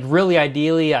Like really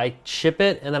ideally I ship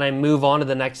it and then I move on to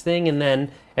the next thing, and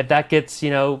then if that gets,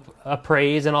 a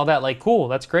praise and all that, like cool,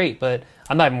 that's great, but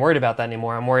I'm not even worried about that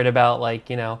anymore. I'm worried about like,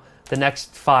 the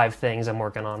next 5 things I'm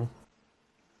working on.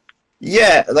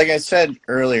 Yeah, like I said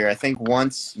earlier, I think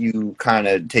once you kind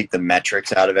of take the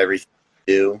metrics out of everything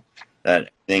you do,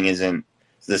 that thing isn't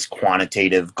this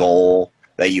quantitative goal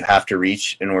that you have to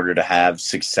reach in order to have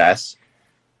success,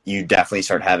 you definitely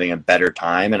start having a better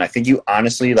time. And I think you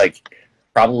honestly like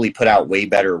probably put out way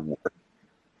better work.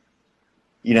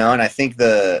 And I think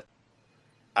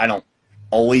I don't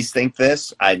always think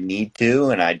this, I need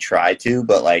to, and I try to,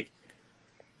 but like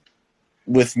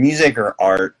with music or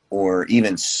art or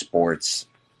even sports,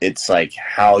 it's like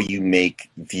how you make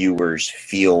viewers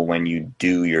feel when you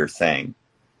do your thing.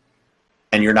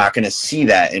 And you're not going to see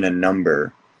that in a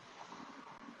number.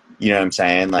 You know what I'm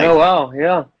saying? Like, Oh, wow.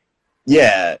 Yeah.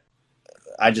 Yeah.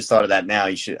 I just thought of that now.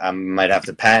 I might have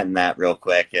to patent that real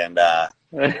quick. And,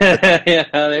 Yeah,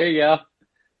 there you go.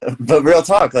 but real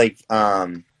talk, like,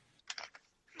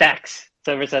 Facts.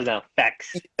 Sober says now.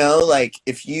 Facts. like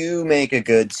if you make a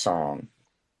good song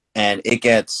and it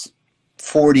gets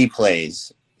 40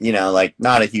 plays, like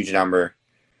not a huge number,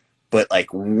 but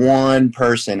like one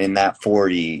person in that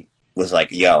 40 was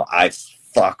like, yo, I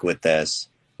fuck with this.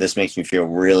 This makes me feel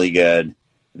really good.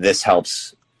 This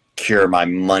helps cure my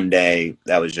Monday.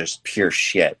 That was just pure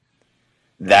shit.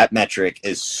 That metric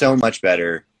is so much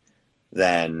better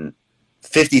than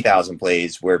 50,000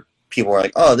 plays where people are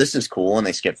like, oh, this is cool, and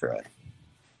they skip through it.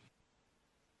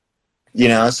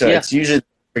 So Yeah. it's usually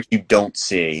you don't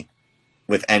see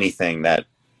with anything that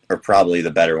are probably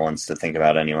the better ones to think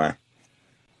about anyway.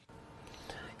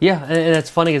 Yeah, and it's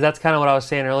funny because that's kind of what I was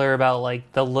saying earlier about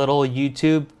like the little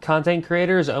YouTube content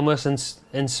creators almost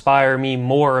inspire me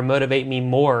more or motivate me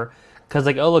more because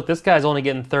like, oh look, this guy's only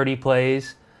getting 30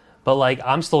 plays, but like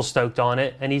I'm still stoked on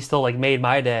it and he still like made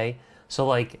my day. So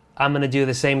like I'm gonna do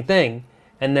the same thing,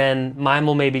 and then mine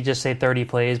will maybe just say 30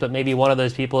 plays, but maybe one of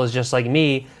those people is just like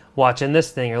me watching this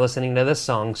thing or listening to this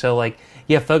song. So like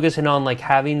yeah, focusing on like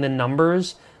having the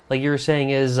numbers, like you were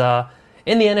saying, is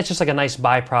in the end, it's just like a nice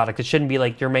byproduct. It shouldn't be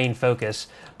like your main focus,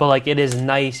 but like it is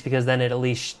nice because then it at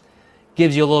least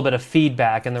gives you a little bit of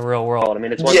feedback in the real world. I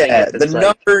mean, it's one thing if the it's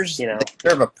numbers like, they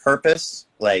serve a purpose.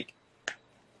 Like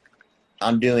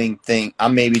I'm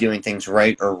maybe doing things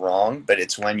right or wrong, but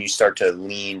it's when you start to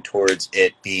lean towards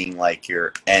it being like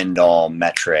your end all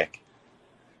metric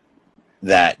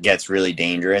that gets really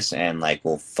dangerous and like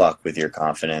will fuck with your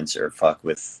confidence or fuck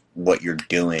with what you're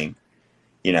doing.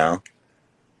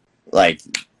 Like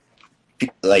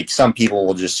some people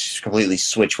will just completely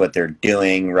switch what they're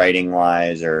doing writing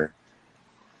wise or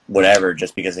whatever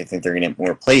just because they think they're gonna get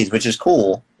more plays, which is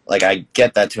cool. Like I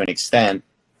get that to an extent.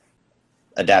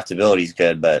 Adaptability is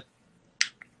good, but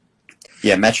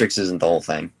yeah, metrics isn't the whole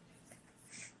thing.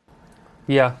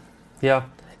 yeah, yeah,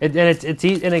 and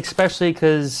especially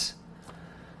because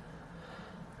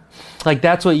like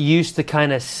that's what used to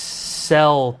kind of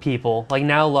sell people. Like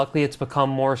now, luckily, it's become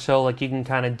more so like you can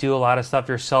kind of do a lot of stuff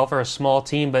yourself or a small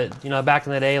team. But back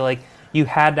in the day, like you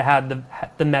had to have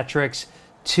the metrics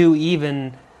to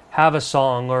even have a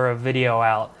song or a video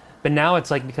out. But now it's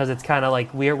like because it's kind of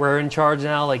like we're in charge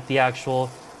now, like the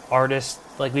actual artist.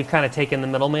 Like we've kind of taken the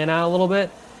middleman out a little bit.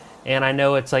 And I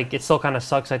know it's like it still kind of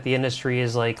sucks that the industry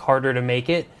is like harder to make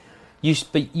it.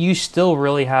 But you still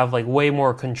really have like way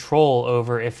more control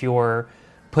over if you're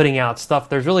putting out stuff.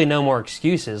 There's really no more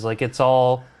excuses. Like it's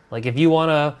all like if you want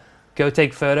to go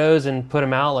take photos and put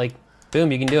them out, like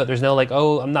boom, you can do it. There's no like,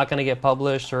 oh, I'm not going to get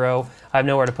published, or oh, I have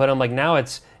nowhere to put them. Like now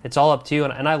it's all up to you,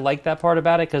 and I like that part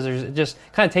about it because it just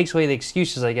kind of takes away the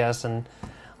excuses, I guess. And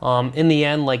in the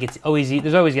end, like there's always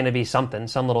going to be some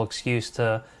little excuse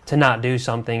to not do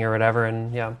something or whatever.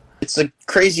 And yeah, it's a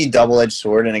crazy double-edged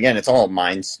sword, and again, it's all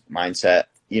mindset.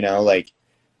 Like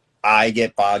I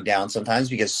get bogged down sometimes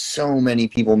because so many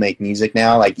people make music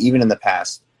now. Like even in the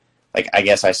past, like I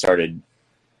guess I started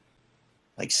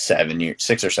like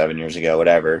 6 or 7 years ago,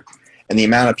 whatever. And the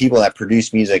amount of people that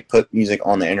produce music, put music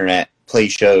on the internet, play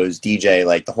shows, DJ,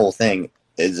 like the whole thing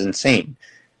is insane.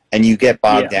 And you get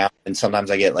bogged down, and sometimes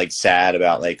I get like sad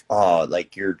about like, oh,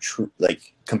 like you're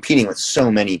like competing with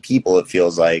so many people. It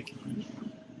feels like,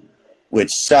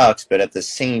 which sucks. But at the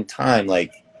same time,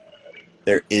 like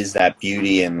there is that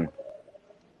beauty, and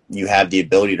you have the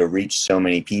ability to reach so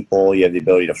many people. You have the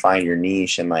ability to find your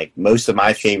niche, and like most of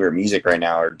my favorite music right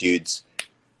now are dudes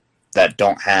that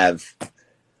don't have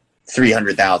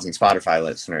 300,000 Spotify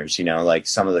listeners. Like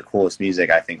some of the coolest music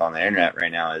I think on the internet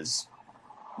right now is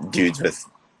dudes with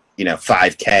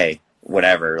 5K,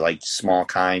 whatever, like small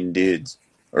kind dudes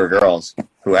or girls,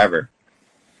 whoever.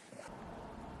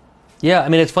 Yeah, I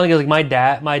mean it's funny because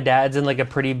like my dad's in like a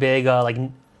pretty big like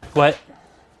what?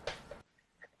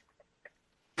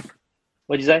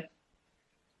 What'd you say?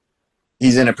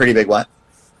 He's in a pretty big what?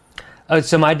 Oh,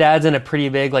 so my dad's in a pretty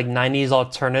big like '90s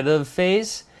alternative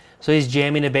phase. So he's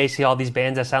jamming to basically all these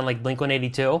bands that sound like Blink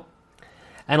 182.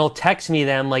 And he'll text me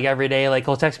them like every day. Like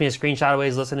he'll text me a screenshot of what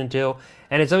he's listening to,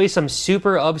 and it's always some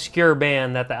super obscure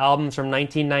band that the album's from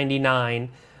 1999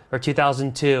 or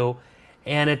 2002,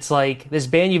 and it's like this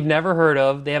band you've never heard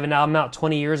of. They have an album out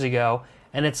 20 years ago,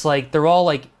 and it's like they're all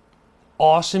like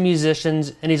awesome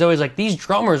musicians, and he's always like, these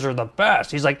drummers are the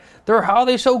best. He's like, they're how are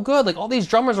they so good? Like all these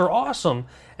drummers are awesome,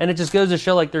 and it just goes to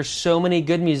show like there's so many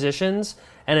good musicians,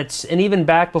 and even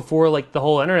back before like the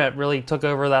whole internet really took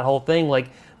over that whole thing, like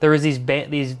there was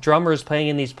these drummers playing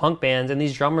in these punk bands, and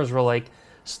these drummers were like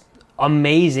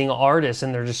amazing artists,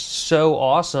 and they're just so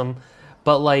awesome.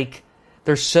 But like,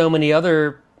 there's so many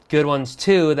other good ones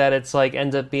too that it's like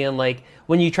ends up being like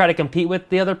when you try to compete with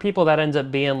the other people, that ends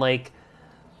up being like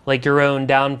your own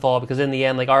downfall, because in the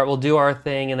end, like, all right, we'll do our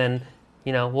thing, and then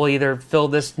we'll either fill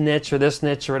this niche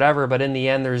or whatever. But in the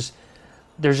end, there's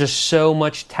just so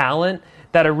much talent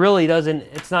that it really doesn't.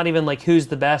 It's not even like who's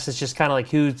the best. It's just kind of like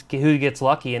who gets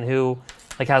lucky and who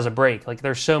like has a break. Like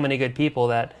there's so many good people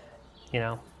that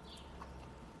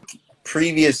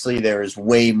Previously, there was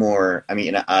way more. I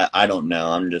mean, I don't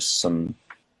know. I'm just some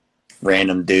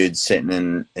random dude sitting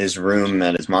in his room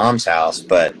at his mom's house,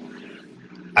 but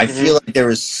I feel like there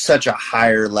was such a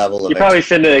higher level of. You probably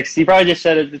shouldn't have. You probably just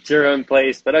said it's your own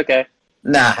place, but okay.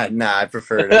 Nah. I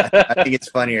prefer to. I think it's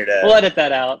funnier to. We'll edit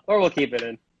that out, or we'll keep it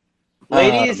in.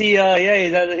 Ladies, he's at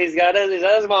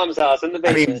his mom's house in the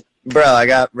basement. I mean, bro, I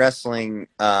got wrestling.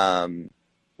 There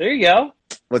you go.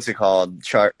 What's it called?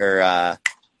 Chart or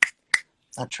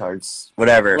not charts?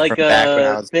 Whatever. Like from back when I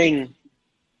a was, thing.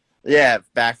 Yeah,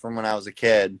 back from when I was a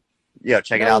kid. Yo,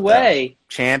 check it No out. way. Though.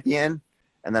 Champion,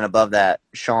 and then above that,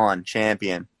 Sean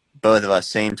Champion. Both of us,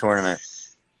 same tournament.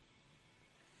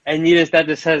 And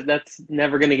that's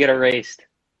never gonna get erased.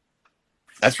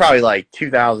 That's probably like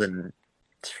 2000.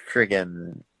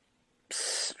 Friggin',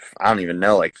 I don't even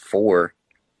know, like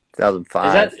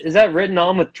 2005. Is that written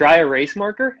on with dry erase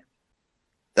marker?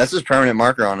 That's just permanent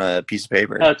marker on a piece of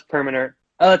paper. Oh, it's permanent.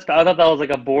 Oh, I thought that was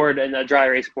like a board and a dry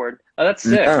erase board. Oh, that's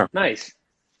sick. No. Nice.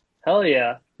 Hell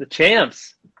yeah, the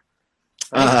champs.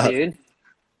 Nice, dude.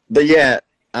 But yeah,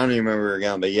 I don't even remember where we were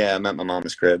going. But yeah, I'm at my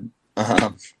mom's crib. Yeah,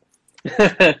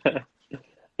 I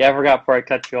forgot before I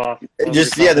cut you off.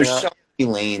 There's so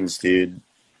many lanes, dude.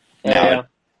 Yeah.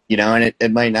 And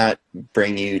it might not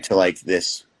bring you to like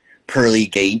this pearly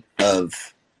gate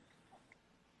of,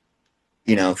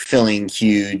 filling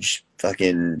huge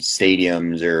fucking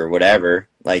stadiums or whatever.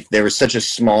 Like there was such a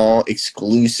small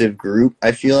exclusive group,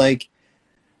 I feel like,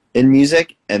 in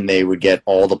music, and they would get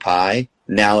all the pie.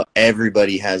 Now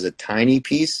everybody has a tiny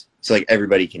piece, so like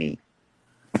everybody can eat.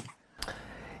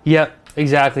 Yep,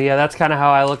 exactly. Yeah, that's kind of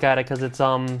how I look at it, because it's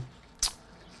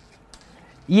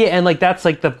yeah, and like that's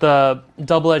like the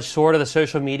double-edged sword of the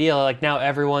social media. Like now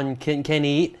everyone can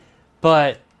eat,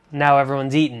 but now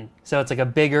everyone's eating. So it's like a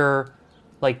bigger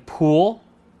like pool.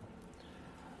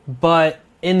 But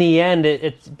in the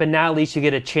end, but now at least you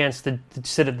get a chance to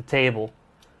sit at the table.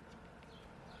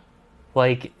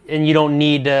 Like, and you don't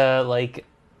need to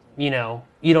you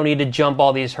don't need to jump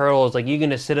all these hurdles. Like you can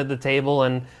just sit at the table,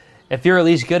 and if you're at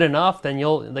least good enough, then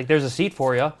there's a seat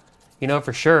for you,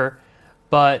 for sure.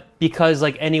 But because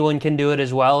like anyone can do it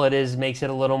as well, makes it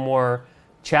a little more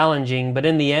challenging. But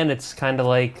in the end, it's kind of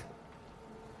like,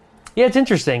 yeah, it's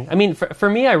interesting. I mean, for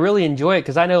me, I really enjoy it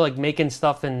because I know like making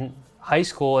stuff in high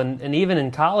school and even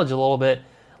in college a little bit,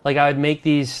 like I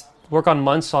would work on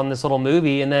months on this little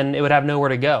movie, and then it would have nowhere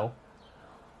to go.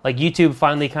 Like YouTube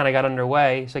finally kind of got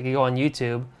underway, so I could go on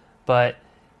YouTube, but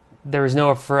there was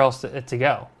nowhere else to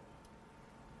go.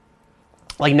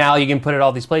 Like now you can put it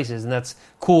all these places, and that's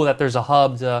cool that there's a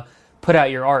hub to put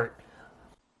out your art.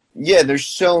 Yeah, there's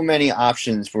so many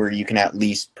options where you can at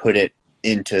least put it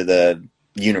into the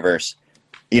universe.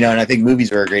 And I think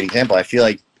movies are a great example. I feel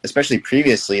like, especially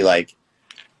previously, like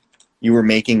you were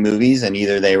making movies and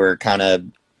either they were kind of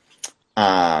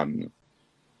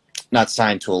not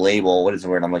signed to a label. What is the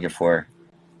word I'm looking for?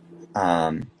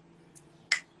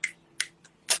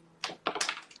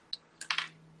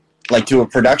 Like to a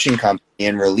production company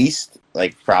and released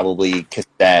like probably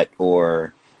cassette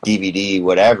or DVD,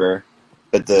 whatever,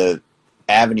 but the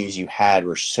avenues you had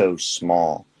were so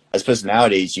small. As opposed to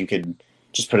nowadays, you could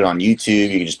just put it on YouTube,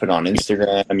 you could just put it on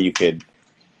Instagram, you could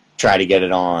try to get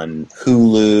it on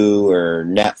Hulu or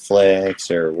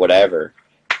Netflix or whatever.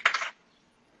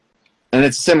 And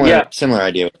it's similar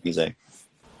idea with music.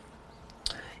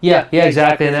 Yeah,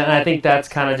 exactly. And I think that's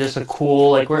kind of just a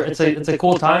cool, like, where it's a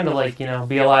cool time to, like,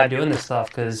 be alive doing this stuff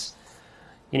because,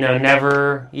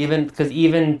 never even, because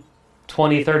even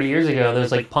 20, 30 years ago,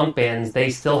 there's like punk bands, they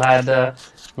still had to,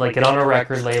 like, get on a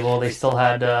record label, they still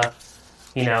had to,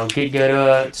 go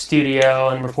to a studio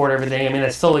and record everything. I mean,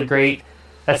 that's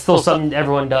still something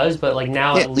everyone does, but like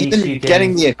now Yeah, at least even you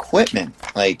getting can, the equipment,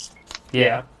 like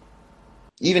yeah.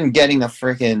 even getting the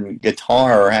freaking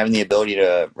guitar or having the ability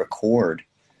to record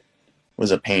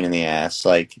was a pain in the ass.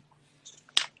 Like,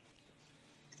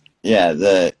 yeah,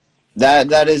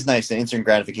 that is nice. The instant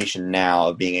gratification now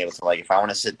of being able to, like, if I want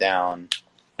to sit down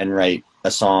and write a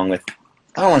song with,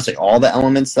 I don't want to say all the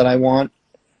elements that I want,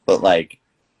 but like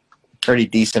pretty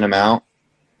decent amount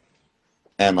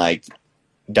and like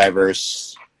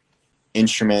diverse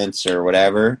instruments or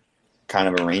whatever kind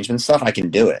of arrangement stuff, I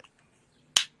can do it.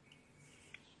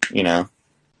 Yeah,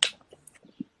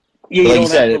 but like you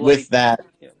said, to, with that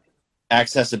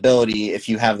accessibility, if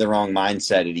you have the wrong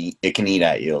mindset, it can eat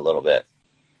at you a little bit.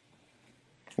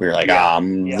 We're like,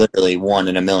 I'm literally one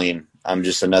in a million. I'm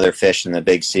just another fish in the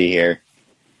big sea here.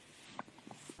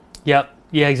 Yep.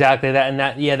 Yeah, exactly.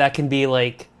 That can be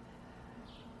like,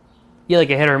 like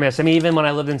a hit or miss. I mean, even when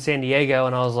I lived in San Diego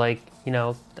and I was like,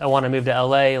 I want to move to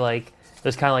LA, like it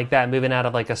was kind of like that, moving out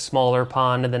of like a smaller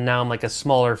pond, and then now I'm like a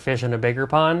smaller fish in a bigger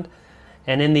pond.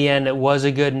 And in the end, it was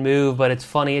a good move, but it's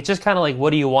funny. It's just kind of like, what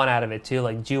do you want out of it too?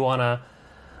 Like, do you want to,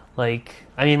 like,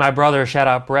 I mean, my brother, shout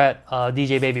out Brett,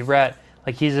 DJ Baby Brett,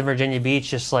 like he's in Virginia Beach,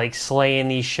 just like slaying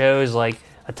these shows, like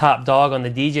a top dog on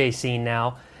the DJ scene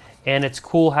now. And it's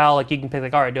cool how like you can pick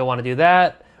like, all right, do I want to do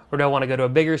that? Or do I want to go to a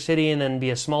bigger city and then be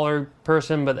a smaller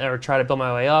person, or try to build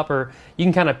my way up? Or you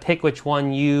can kind of pick which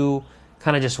one you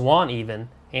kind of just want even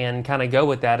and kind of go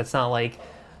with that. It's not like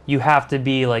you have to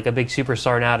be like a big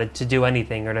superstar now to do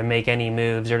anything or to make any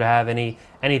moves or to have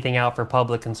anything out for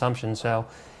public consumption. So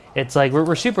it's like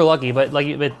we're super lucky, but like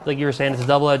you were saying, it's a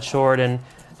double-edged sword. And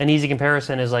an easy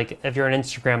comparison is like if you're an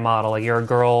Instagram model, like you're a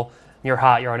girl, you're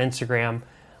hot, you're on Instagram,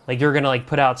 like you're gonna like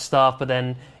put out stuff, but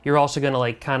then you're also gonna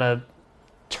like kind of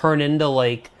turn into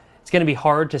like, it's going to be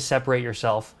hard to separate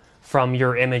yourself from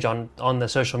your image on the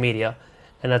social media,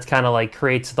 and that's kind of like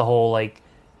creates the whole like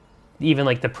even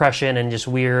like depression and just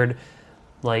weird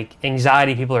like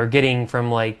anxiety people are getting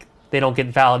from like they don't get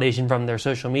validation from their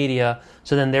social media,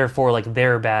 so then therefore like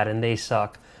they're bad and they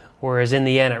suck. Whereas in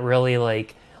the end, it really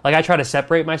like I try to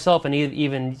separate myself, and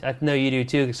even I know you do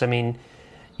too, because I mean,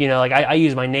 like I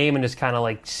use my name and just kind of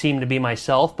like seem to be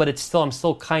myself, but I'm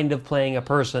still kind of playing a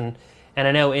person. And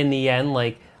I know in the end,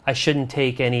 like, I shouldn't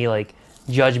take any, like,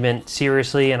 judgment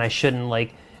seriously, and I shouldn't,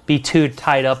 like, be too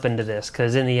tied up into this,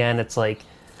 because in the end, it's, like,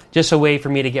 just a way for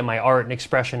me to get my art and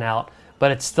expression out,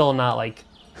 but it's still not, like,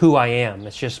 who I am.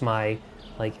 It's just my,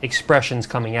 like, expressions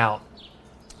coming out.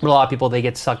 But a lot of people, they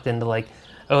get sucked into, like,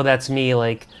 oh, that's me,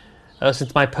 like, oh,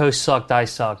 since my post sucked, I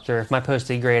sucked, or if my post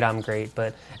did great, I'm great.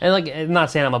 But, and, like, I'm not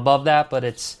saying I'm above that, but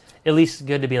it's at least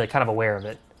good to be, like, kind of aware of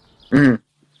it. Mm-hmm.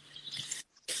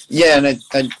 Yeah, and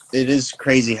it is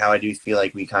crazy how I do feel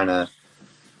like we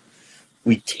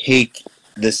take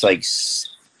this like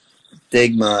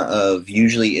stigma of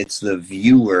usually it's the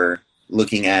viewer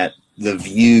looking at the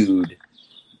viewed,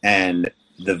 and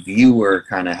the viewer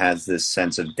kind of has this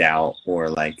sense of doubt or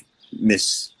like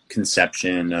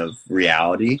misconception of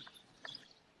reality.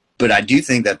 But I do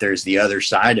think that there's the other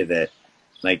side of it,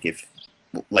 like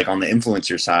on the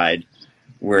influencer side,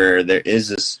 where there is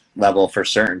this level for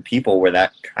certain people where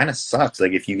that kind of sucks.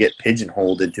 Like if you get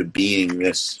pigeonholed into being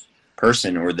this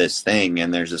person or this thing,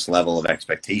 and there's this level of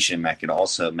expectation that could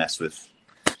also mess with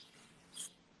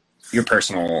your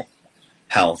personal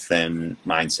health and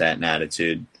mindset and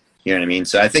attitude. You know what I mean?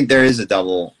 So I think there is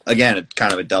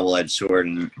kind of a double-edged sword,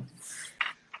 and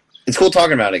it's cool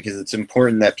talking about it because it's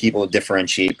important that people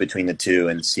differentiate between the two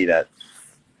and see that,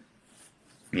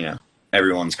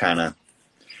 everyone's kind of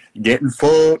getting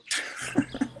fucked.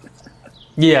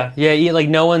 Yeah, like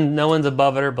no one's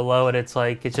above it or below it. It's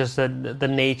like it's just the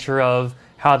nature of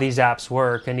how these apps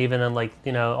work, and even in like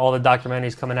all the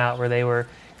documentaries coming out where they were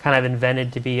kind of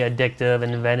invented to be addictive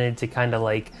and invented to kind of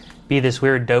like be this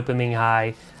weird dopamine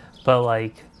high,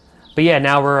 but yeah,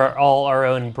 now we're all our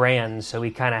own brands, so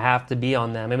we kind of have to be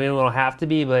on them. I mean, we don't have to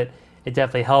be, but it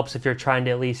definitely helps if you're trying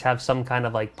to at least have some kind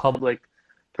of like public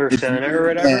persona or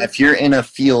whatever. Yeah, if you're in a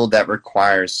field that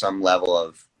requires some level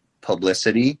of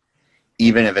publicity,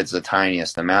 even if it's the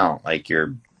tiniest amount, like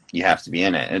you have to be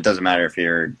in it. And it doesn't matter if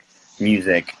you're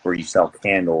music or you sell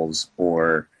candles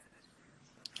or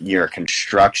you're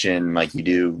construction, like you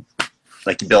do,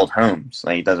 like you build homes.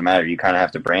 Like it doesn't matter. You kind of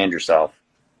have to brand yourself,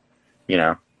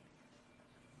 or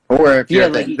Or if you're Yeah,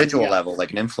 at the like individual yeah, level,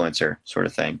 like an influencer sort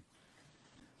of thing.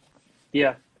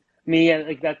 yeah. I mean, yeah,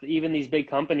 like that. Even these big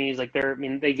companies, like they're, I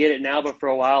mean, they get it now, but for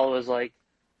a while it was like,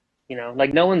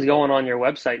 like no one's going on your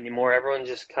website anymore. Everyone's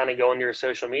just kind of going to your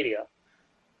social media.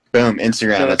 Boom,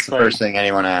 Instagram. So That's it's the first like, thing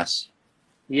anyone asks.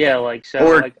 yeah, like so,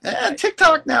 Or like,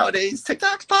 TikTok nowadays.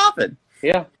 TikTok's popping.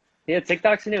 yeah, yeah.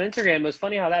 TikTok's the new Instagram. It was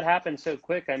funny how that happened so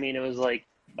quick. I mean, it was like,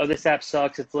 oh, this app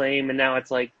sucks, it's lame, and now it's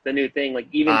like the new thing. Like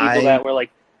even people I that were like,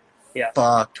 yeah,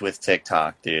 fucked with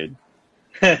TikTok, dude.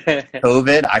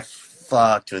 COVID, I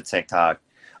fucked with TikTok.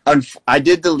 I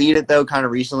did delete it though, kind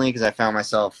of recently, because I found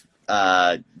myself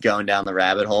going down the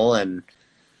rabbit hole, and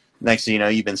next thing you know,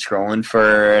 you've been scrolling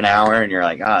for an hour, and you're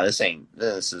like,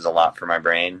 this is a lot for my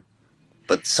brain.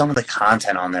 But some of the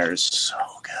content on there is so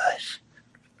good.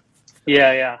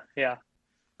 yeah.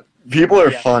 People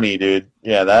are Yeah. funny, dude.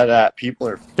 Yeah, that people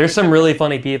are. There's some really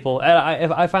funny people.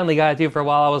 And I finally got it too. For a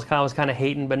while, I was kind of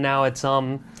hating, but now it's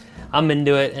I'm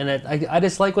into it, and I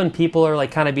just like when people are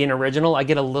like kind of being original. I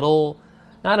get a little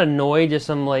not annoyed, just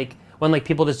some like when like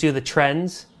people just do the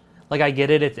trends. Like I get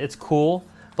it, it's cool,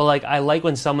 but like I like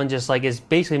when someone just like is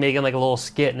basically making like a little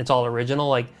skit and it's all original.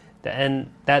 Like and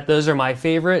that those are my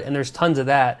favorite, and there's tons of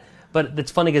that. But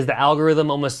it's funny because the algorithm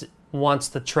almost wants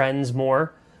the trends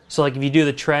more. So like if you do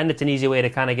the trend, it's an easy way to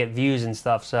kind of get views and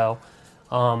stuff. So,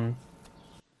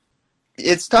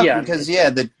 It's tough Yeah. because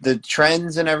the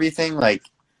trends and everything. Like,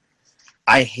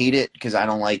 I hate it because I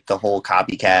don't like the whole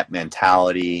copycat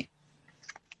mentality.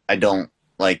 I don't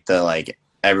like the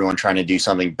everyone trying to do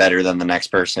something better than the next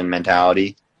person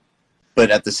mentality. But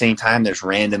at the same time, there's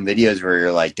random videos where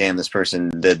you're like, damn, this person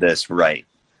did this right.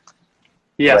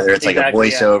 Yeah, Whether it's like a exactly,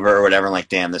 yeah. voiceover or whatever, I'm like,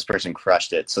 damn, this person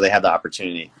crushed it. So they have the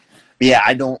opportunity. But yeah,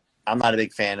 I'm not a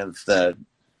big fan of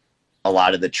a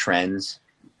lot of the trends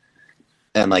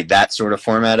and like that sort of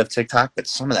format of TikTok, but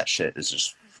some of that shit is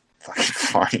just fucking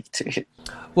funny, dude.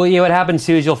 well, yeah, what happens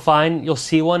too is you'll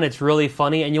see one, it's really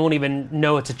funny, and you won't even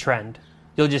know it's a trend.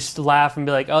 You'll just laugh and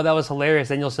be like, oh, that was hilarious.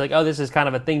 Then you'll see like, oh, this is kind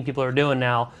of a thing people are doing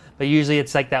now. But usually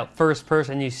it's like that first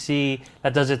person you see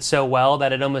that does it so well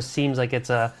that it almost seems like it's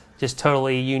a just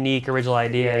totally unique, original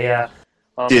idea. Yeah.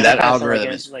 Dude, that Kinda sound algorithm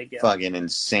like is yeah. fucking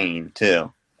insane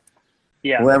too.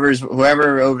 Yeah.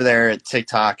 Whoever over there at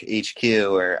TikTok HQ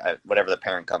or whatever the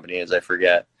parent company is, I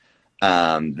forget.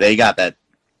 They got that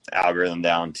algorithm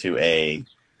down to a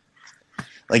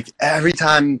like every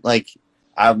time like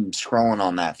I'm scrolling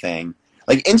on that thing.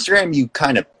 Like Instagram,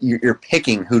 you're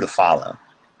picking who to follow.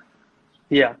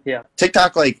 Yeah.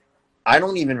 TikTok, like I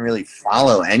don't even really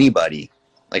follow anybody.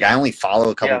 Like I only follow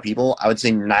a couple Yeah. people. I would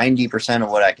say 90% of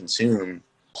what I consume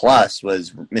plus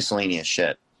was miscellaneous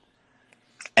shit.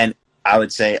 And I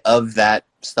would say of that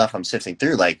stuff I'm sifting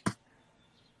through, like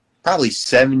probably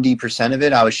 70% of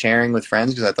it I was sharing with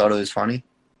friends because I thought it was funny.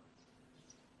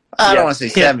 I don't want to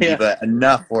say 70, Yeah. but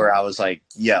enough where I was like,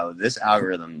 yo, this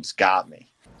algorithm's got me.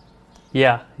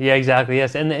 Yeah, exactly.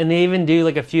 Yes, and they even do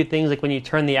like a few things like when you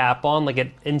turn the app on, like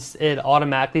it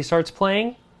automatically starts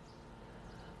playing.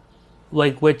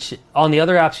 Like which on the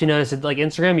other apps you notice it like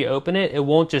Instagram, you open it, it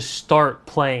won't just start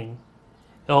playing.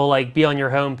 It'll like be on your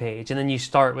home page, and then you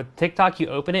start with TikTok. You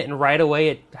open it, and right away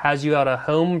it has you out a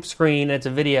home screen. And it's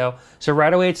a video, so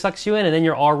right away it sucks you in, and then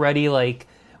you're already like,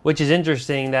 which is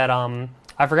interesting that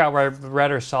I forgot where I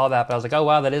read or saw that, but I was like, oh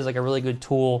wow, that is like a really good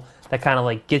tool that kind of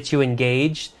like gets you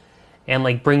engaged and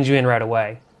like brings you in right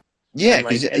away. Yeah, And,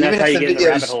 like, because and that's even how if you the get in the video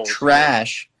rabbit is holes.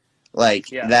 trash,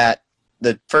 like Yeah. that,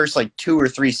 the first like 2 or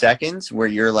 3 seconds where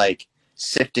you're like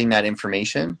sifting that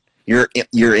information, you're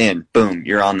in, boom,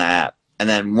 you're on the app. And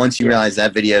then once you Yeah. realize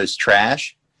that video is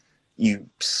trash, you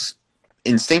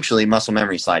instinctually muscle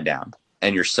memory slide down,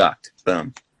 and you're sucked.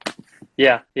 Boom.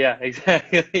 Yeah,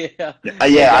 exactly. Yeah. Yeah,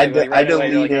 Exactly. I Right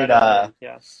away, they're like, deleted.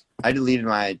 yeah. I deleted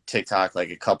my TikTok like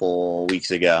a couple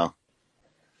weeks ago.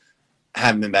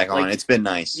 Haven't been back on. Like, It's been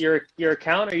nice. Your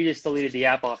account, or you just deleted the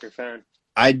app off your phone?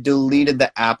 I deleted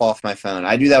the app off my phone.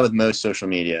 I do that with most social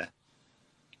media.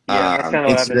 Yeah, that's kinda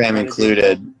what I've been Instagram trying to do.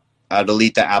 included. I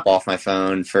delete the app off my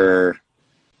phone for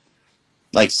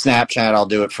like Snapchat. I'll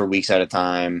do it for weeks at a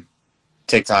time.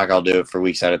 TikTok, I'll do it for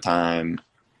weeks at a time.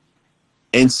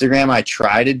 Instagram, I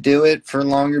try to do it for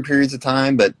longer periods of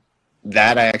time, but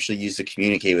that I actually use to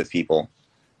communicate with people,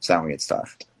 so I don't get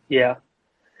stuff. Yeah.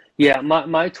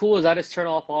 My tool is I just turn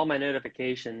off all my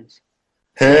notifications.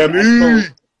 Hammy! I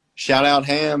still- Shout out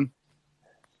Ham.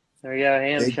 There you go,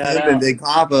 Ham. Big Shout Ham and out. Big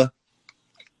Papa.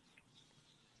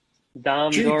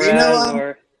 Dom Gee, Torres, you know,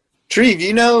 or Treve,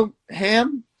 you know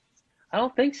Ham? I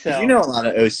don't think so. 'Cause you know a lot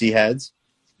of OC heads.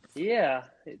 Yeah,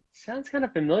 it sounds kind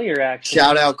of familiar, actually.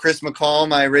 Shout out Chris McCall,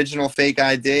 my original fake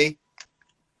ID.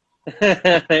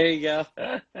 There you go.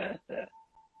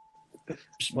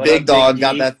 What Big up, Dog Big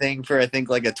got G? that thing for I think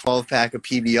like a 12-pack of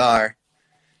PBR.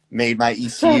 Made my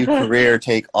ECU career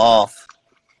take off.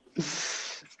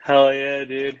 Hell yeah,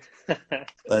 dude.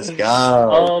 Let's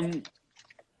go.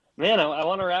 Man, I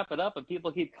want to wrap it up, but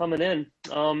people keep coming in.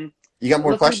 You got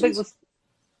more let's do big. questions?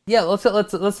 Yeah, let's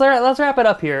wrap it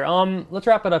up here. Let's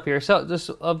wrap it up here. So, just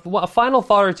a final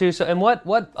thought or two. So, and what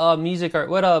music or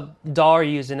what DAW are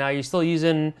you using now? Are you still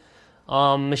using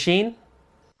Machine?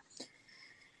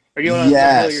 Or do you want to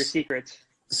Yes. reveal your secrets?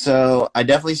 So I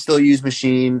definitely still use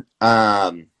Machine.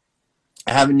 I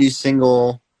have a new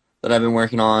single that I've been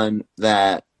working on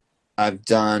that I've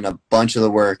done a bunch of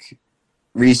the work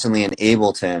recently in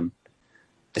Ableton.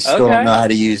 I still Okay. don't know how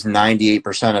to use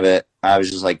 98% of it. I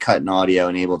was just like cutting audio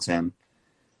in Ableton.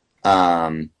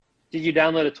 Did you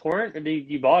download a torrent or did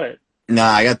you bought it? Nah,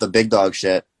 I got the Big Dog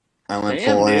shit. I went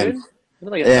Damn, full dude. in. Was it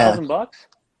like Yeah. $1,000?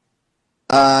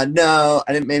 No,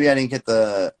 I didn't. Maybe I didn't get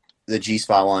the G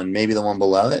Spot one. Maybe the one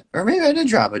below it, or maybe I did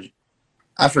drop it.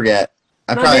 I forget.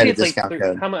 I No, probably had maybe a it's like discount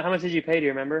code. how much did you pay? Do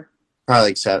you remember? Probably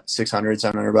like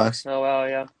 $600-$700. Oh wow,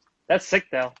 yeah, that's sick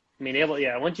though. I mean,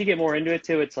 once you get more into it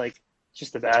too, it's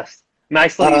just the best. I mean, I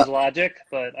still use Logic,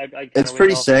 but I kind It's of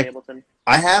pretty sick. Ableton.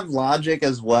 I have Logic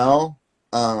as well,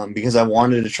 because I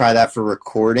wanted to try that for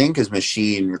recording, because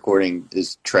Machine recording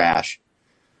is trash.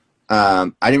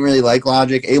 I didn't really like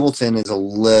Logic. Ableton is a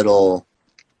little,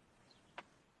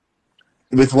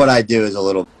 with what I do, is a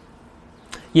little.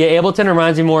 Yeah, Ableton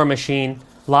reminds me more of Machine.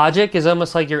 Logic is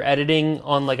almost like you're editing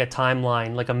on like a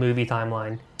timeline, like a movie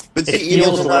timeline. But It see,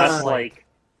 feels even, less like.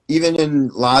 even in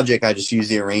Logic, I just use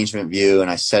the arrangement view and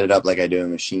I set it up like I do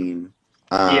in Machine.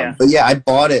 Yeah. But yeah, I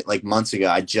bought it like months ago.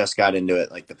 I just got into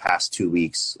it like the past 2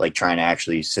 weeks, like trying to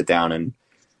actually sit down and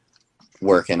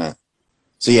work in it.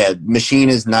 So yeah, Machine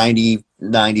is 95%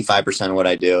 of what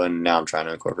I do, and now I'm trying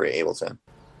to incorporate Ableton.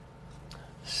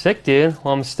 Sick, dude.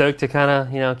 Well, I'm stoked to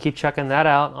kind of keep checking that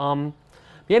out.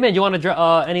 Yeah, man. Do you want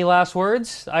to any last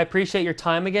words? I appreciate your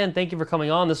time again. Thank you for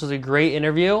coming on. This was a great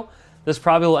interview. This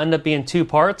probably will end up being 2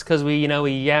 parts because we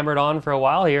yammered on for a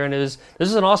while here, and this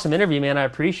is an awesome interview, man. I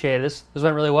appreciate it. This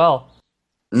went really well.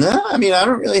 No, I mean, I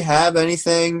don't really have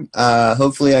anything.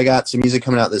 Hopefully I got some music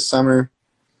coming out this summer.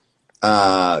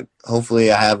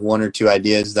 Hopefully I have 1 or 2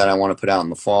 ideas that I want to put out in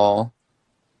the fall.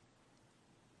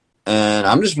 And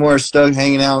I'm just more stoked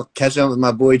hanging out, catching up with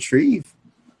my boy Treve.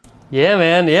 Yeah,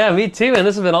 man. Yeah, me too, man.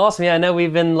 This has been awesome. Yeah, I know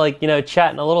we've been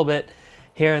chatting a little bit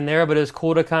here and there, but it was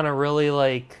cool to kind of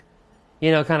really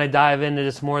kind of dive into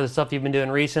just more of the stuff you've been doing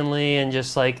recently, and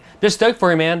just stoked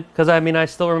for you, man. Because I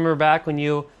still remember back when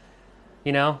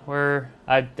where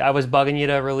I was bugging you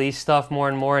to release stuff more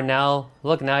and more, and now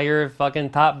you're a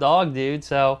fucking top dog, dude.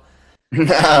 So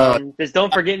No, Just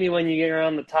don't forget me when you get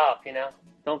around the top.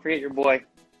 Don't forget your boy.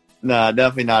 no,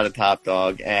 definitely not a top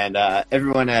dog. And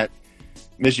everyone at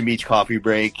Mission Beach Coffee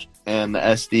Break and the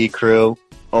SD crew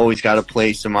always got a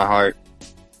place in my heart.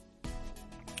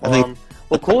 I think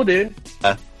Well, cool, dude.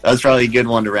 that's probably a good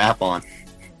one to wrap on.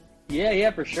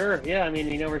 Yeah, for sure. Yeah, I mean,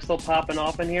 we're still popping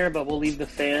off in here, but we'll leave the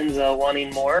fans wanting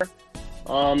more.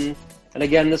 And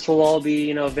again, this will all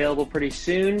be, available pretty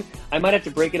soon. I might have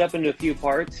to break it up into a few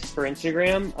parts for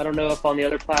Instagram. I don't know if on the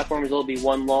other platforms it'll be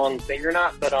one long thing or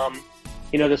not, but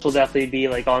this will definitely be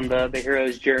on the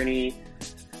Hero's Journey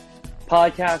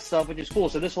podcast stuff, which is cool.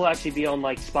 So this will actually be on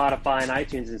Spotify and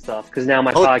iTunes and stuff, because now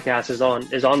my podcast is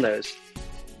on those.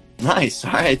 Nice.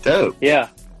 All right, dope. Yeah.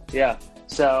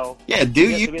 So Yeah, do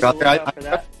Yeah, you, so be on the brother? I lookout for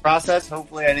that. process.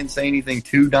 Hopefully, I didn't say anything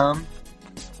too dumb.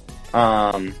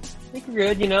 I think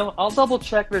we're good. I'll double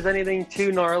check if there's anything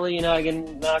too gnarly. I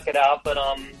can knock it out. But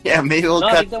Yeah, maybe we'll no,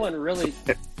 I cut. think that went really.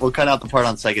 We'll cut out the part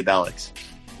on psychedelics.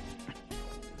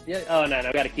 Yeah. Oh no,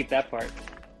 got to keep that part.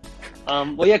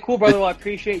 Well, yeah, cool, brother. Well, I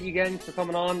appreciate you again for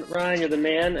coming on, Ryan. You're the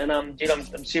man, and dude,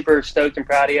 I'm super stoked and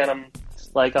proud of you, and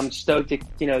I'm stoked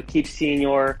to keep seeing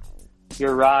your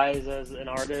rise as an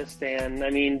artist. And I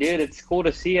mean, dude, it's cool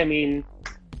to see. I mean,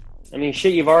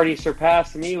 shit, you've already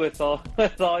surpassed me with all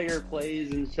your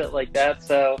plays and shit like that.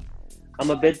 So I'm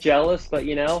a bit jealous, but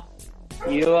we got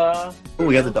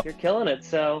the dog. you're killing it.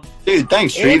 So Dude,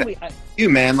 thanks, and Treve. You,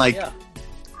 man, yeah.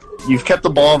 you've kept the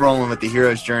ball rolling with the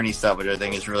Hero's Journey stuff, which I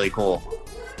think is really cool.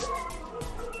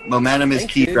 Momentum is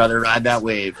Thanks, key, dude. brother. Ride that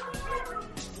wave.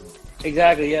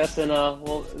 Exactly, yes, and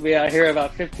we out here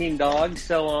about 15 dogs,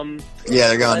 so Yeah,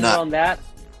 they're going end it nuts. on that.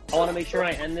 I want to make sure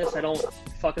when I end this, I don't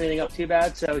fuck anything up too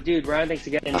bad. So, dude, Ryan, thanks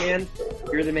again, man.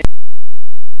 You're the man.